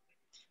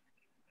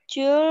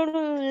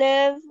 Turn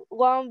left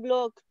 1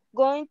 block.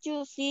 Going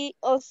to see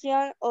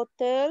Ocean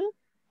Hotel.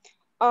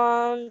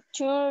 And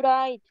turn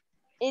right.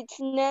 It's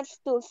next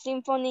to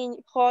Symphony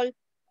Hall.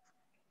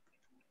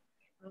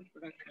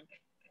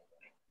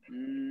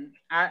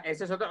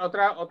 Esa es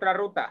otra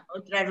ruta.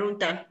 Otra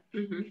ruta.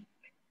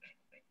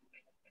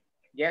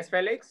 Yes,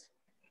 Felix?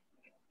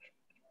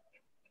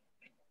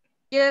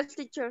 Yes,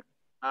 teacher.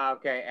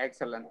 Okay,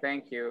 excellent.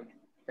 Thank you.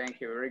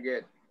 Very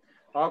good.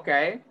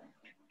 Okay.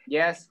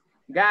 Yes.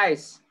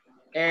 Guys,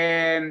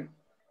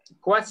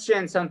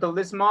 questions until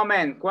this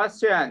moment?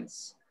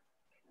 Questions?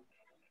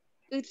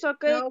 It's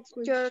okay, no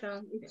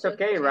teacher. It's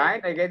okay,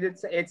 right? I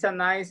guess it's a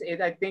nice,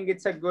 I think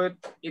it's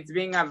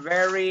being a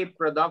very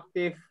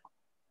productive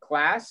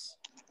class.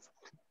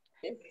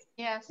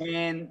 Yes.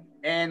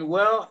 And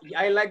well,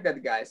 I like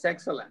that, guys.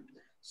 Excellent.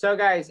 So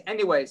guys,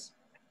 anyways,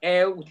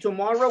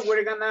 tomorrow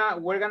we're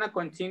gonna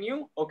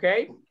continue,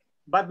 okay?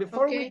 But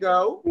before we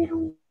go,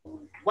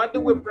 what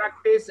do we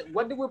practice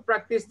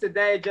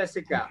today,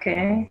 Jessica?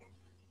 Okay.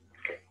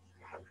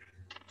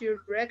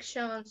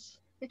 Directions.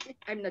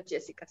 I'm not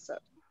Jessica,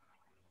 sorry.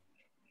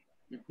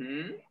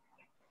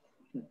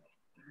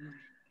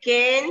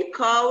 Can,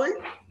 could.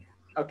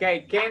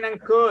 Okay, can and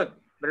could.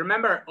 But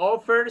remember,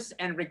 offers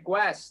and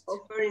requests.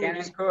 Can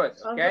and could,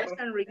 okay? Offers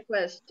and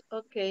request,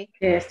 okay.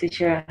 Yes,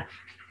 teacher.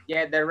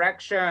 Yeah,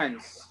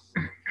 directions.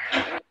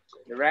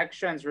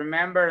 Directions,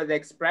 remember the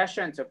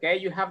expressions, okay?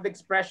 You have the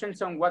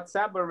expressions on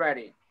WhatsApp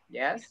already,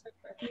 yes?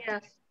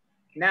 Yes.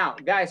 Now,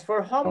 guys,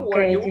 for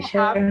homework, you will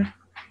have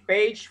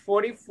page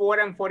 44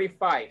 and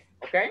 45,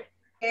 okay?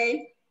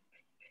 Okay.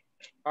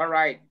 All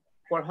right.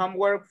 For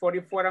homework,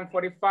 44 and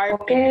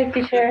 45. Okay,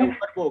 teacher.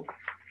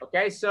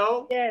 Okay,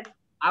 so yes.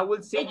 I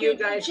will see you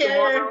guys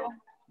tomorrow.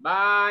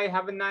 Bye.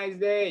 Have a nice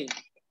day.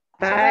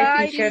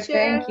 Bye, teacher.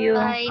 Thank you.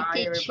 Bye,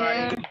 Bye,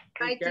 everybody. teacher.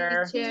 Take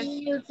care. See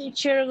you,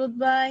 teacher.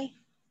 Goodbye.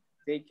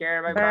 Take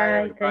care. Bye-bye,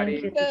 Bye. Thank everybody.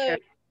 you, teacher.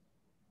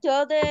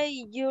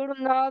 Today you're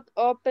not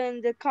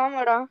open the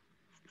camera.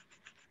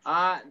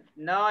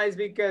 No, it's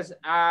because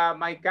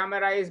my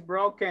camera is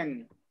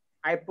broken.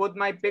 I put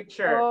my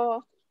picture.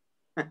 Oh,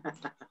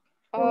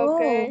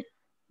 okay.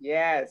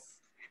 Yes.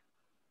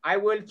 I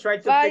will try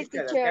to Bye, fix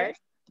it, teacher. okay?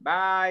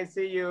 Bye.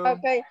 See you.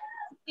 Okay.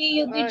 See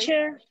you, Bye.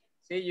 teacher.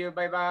 See you.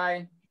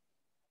 Bye-bye.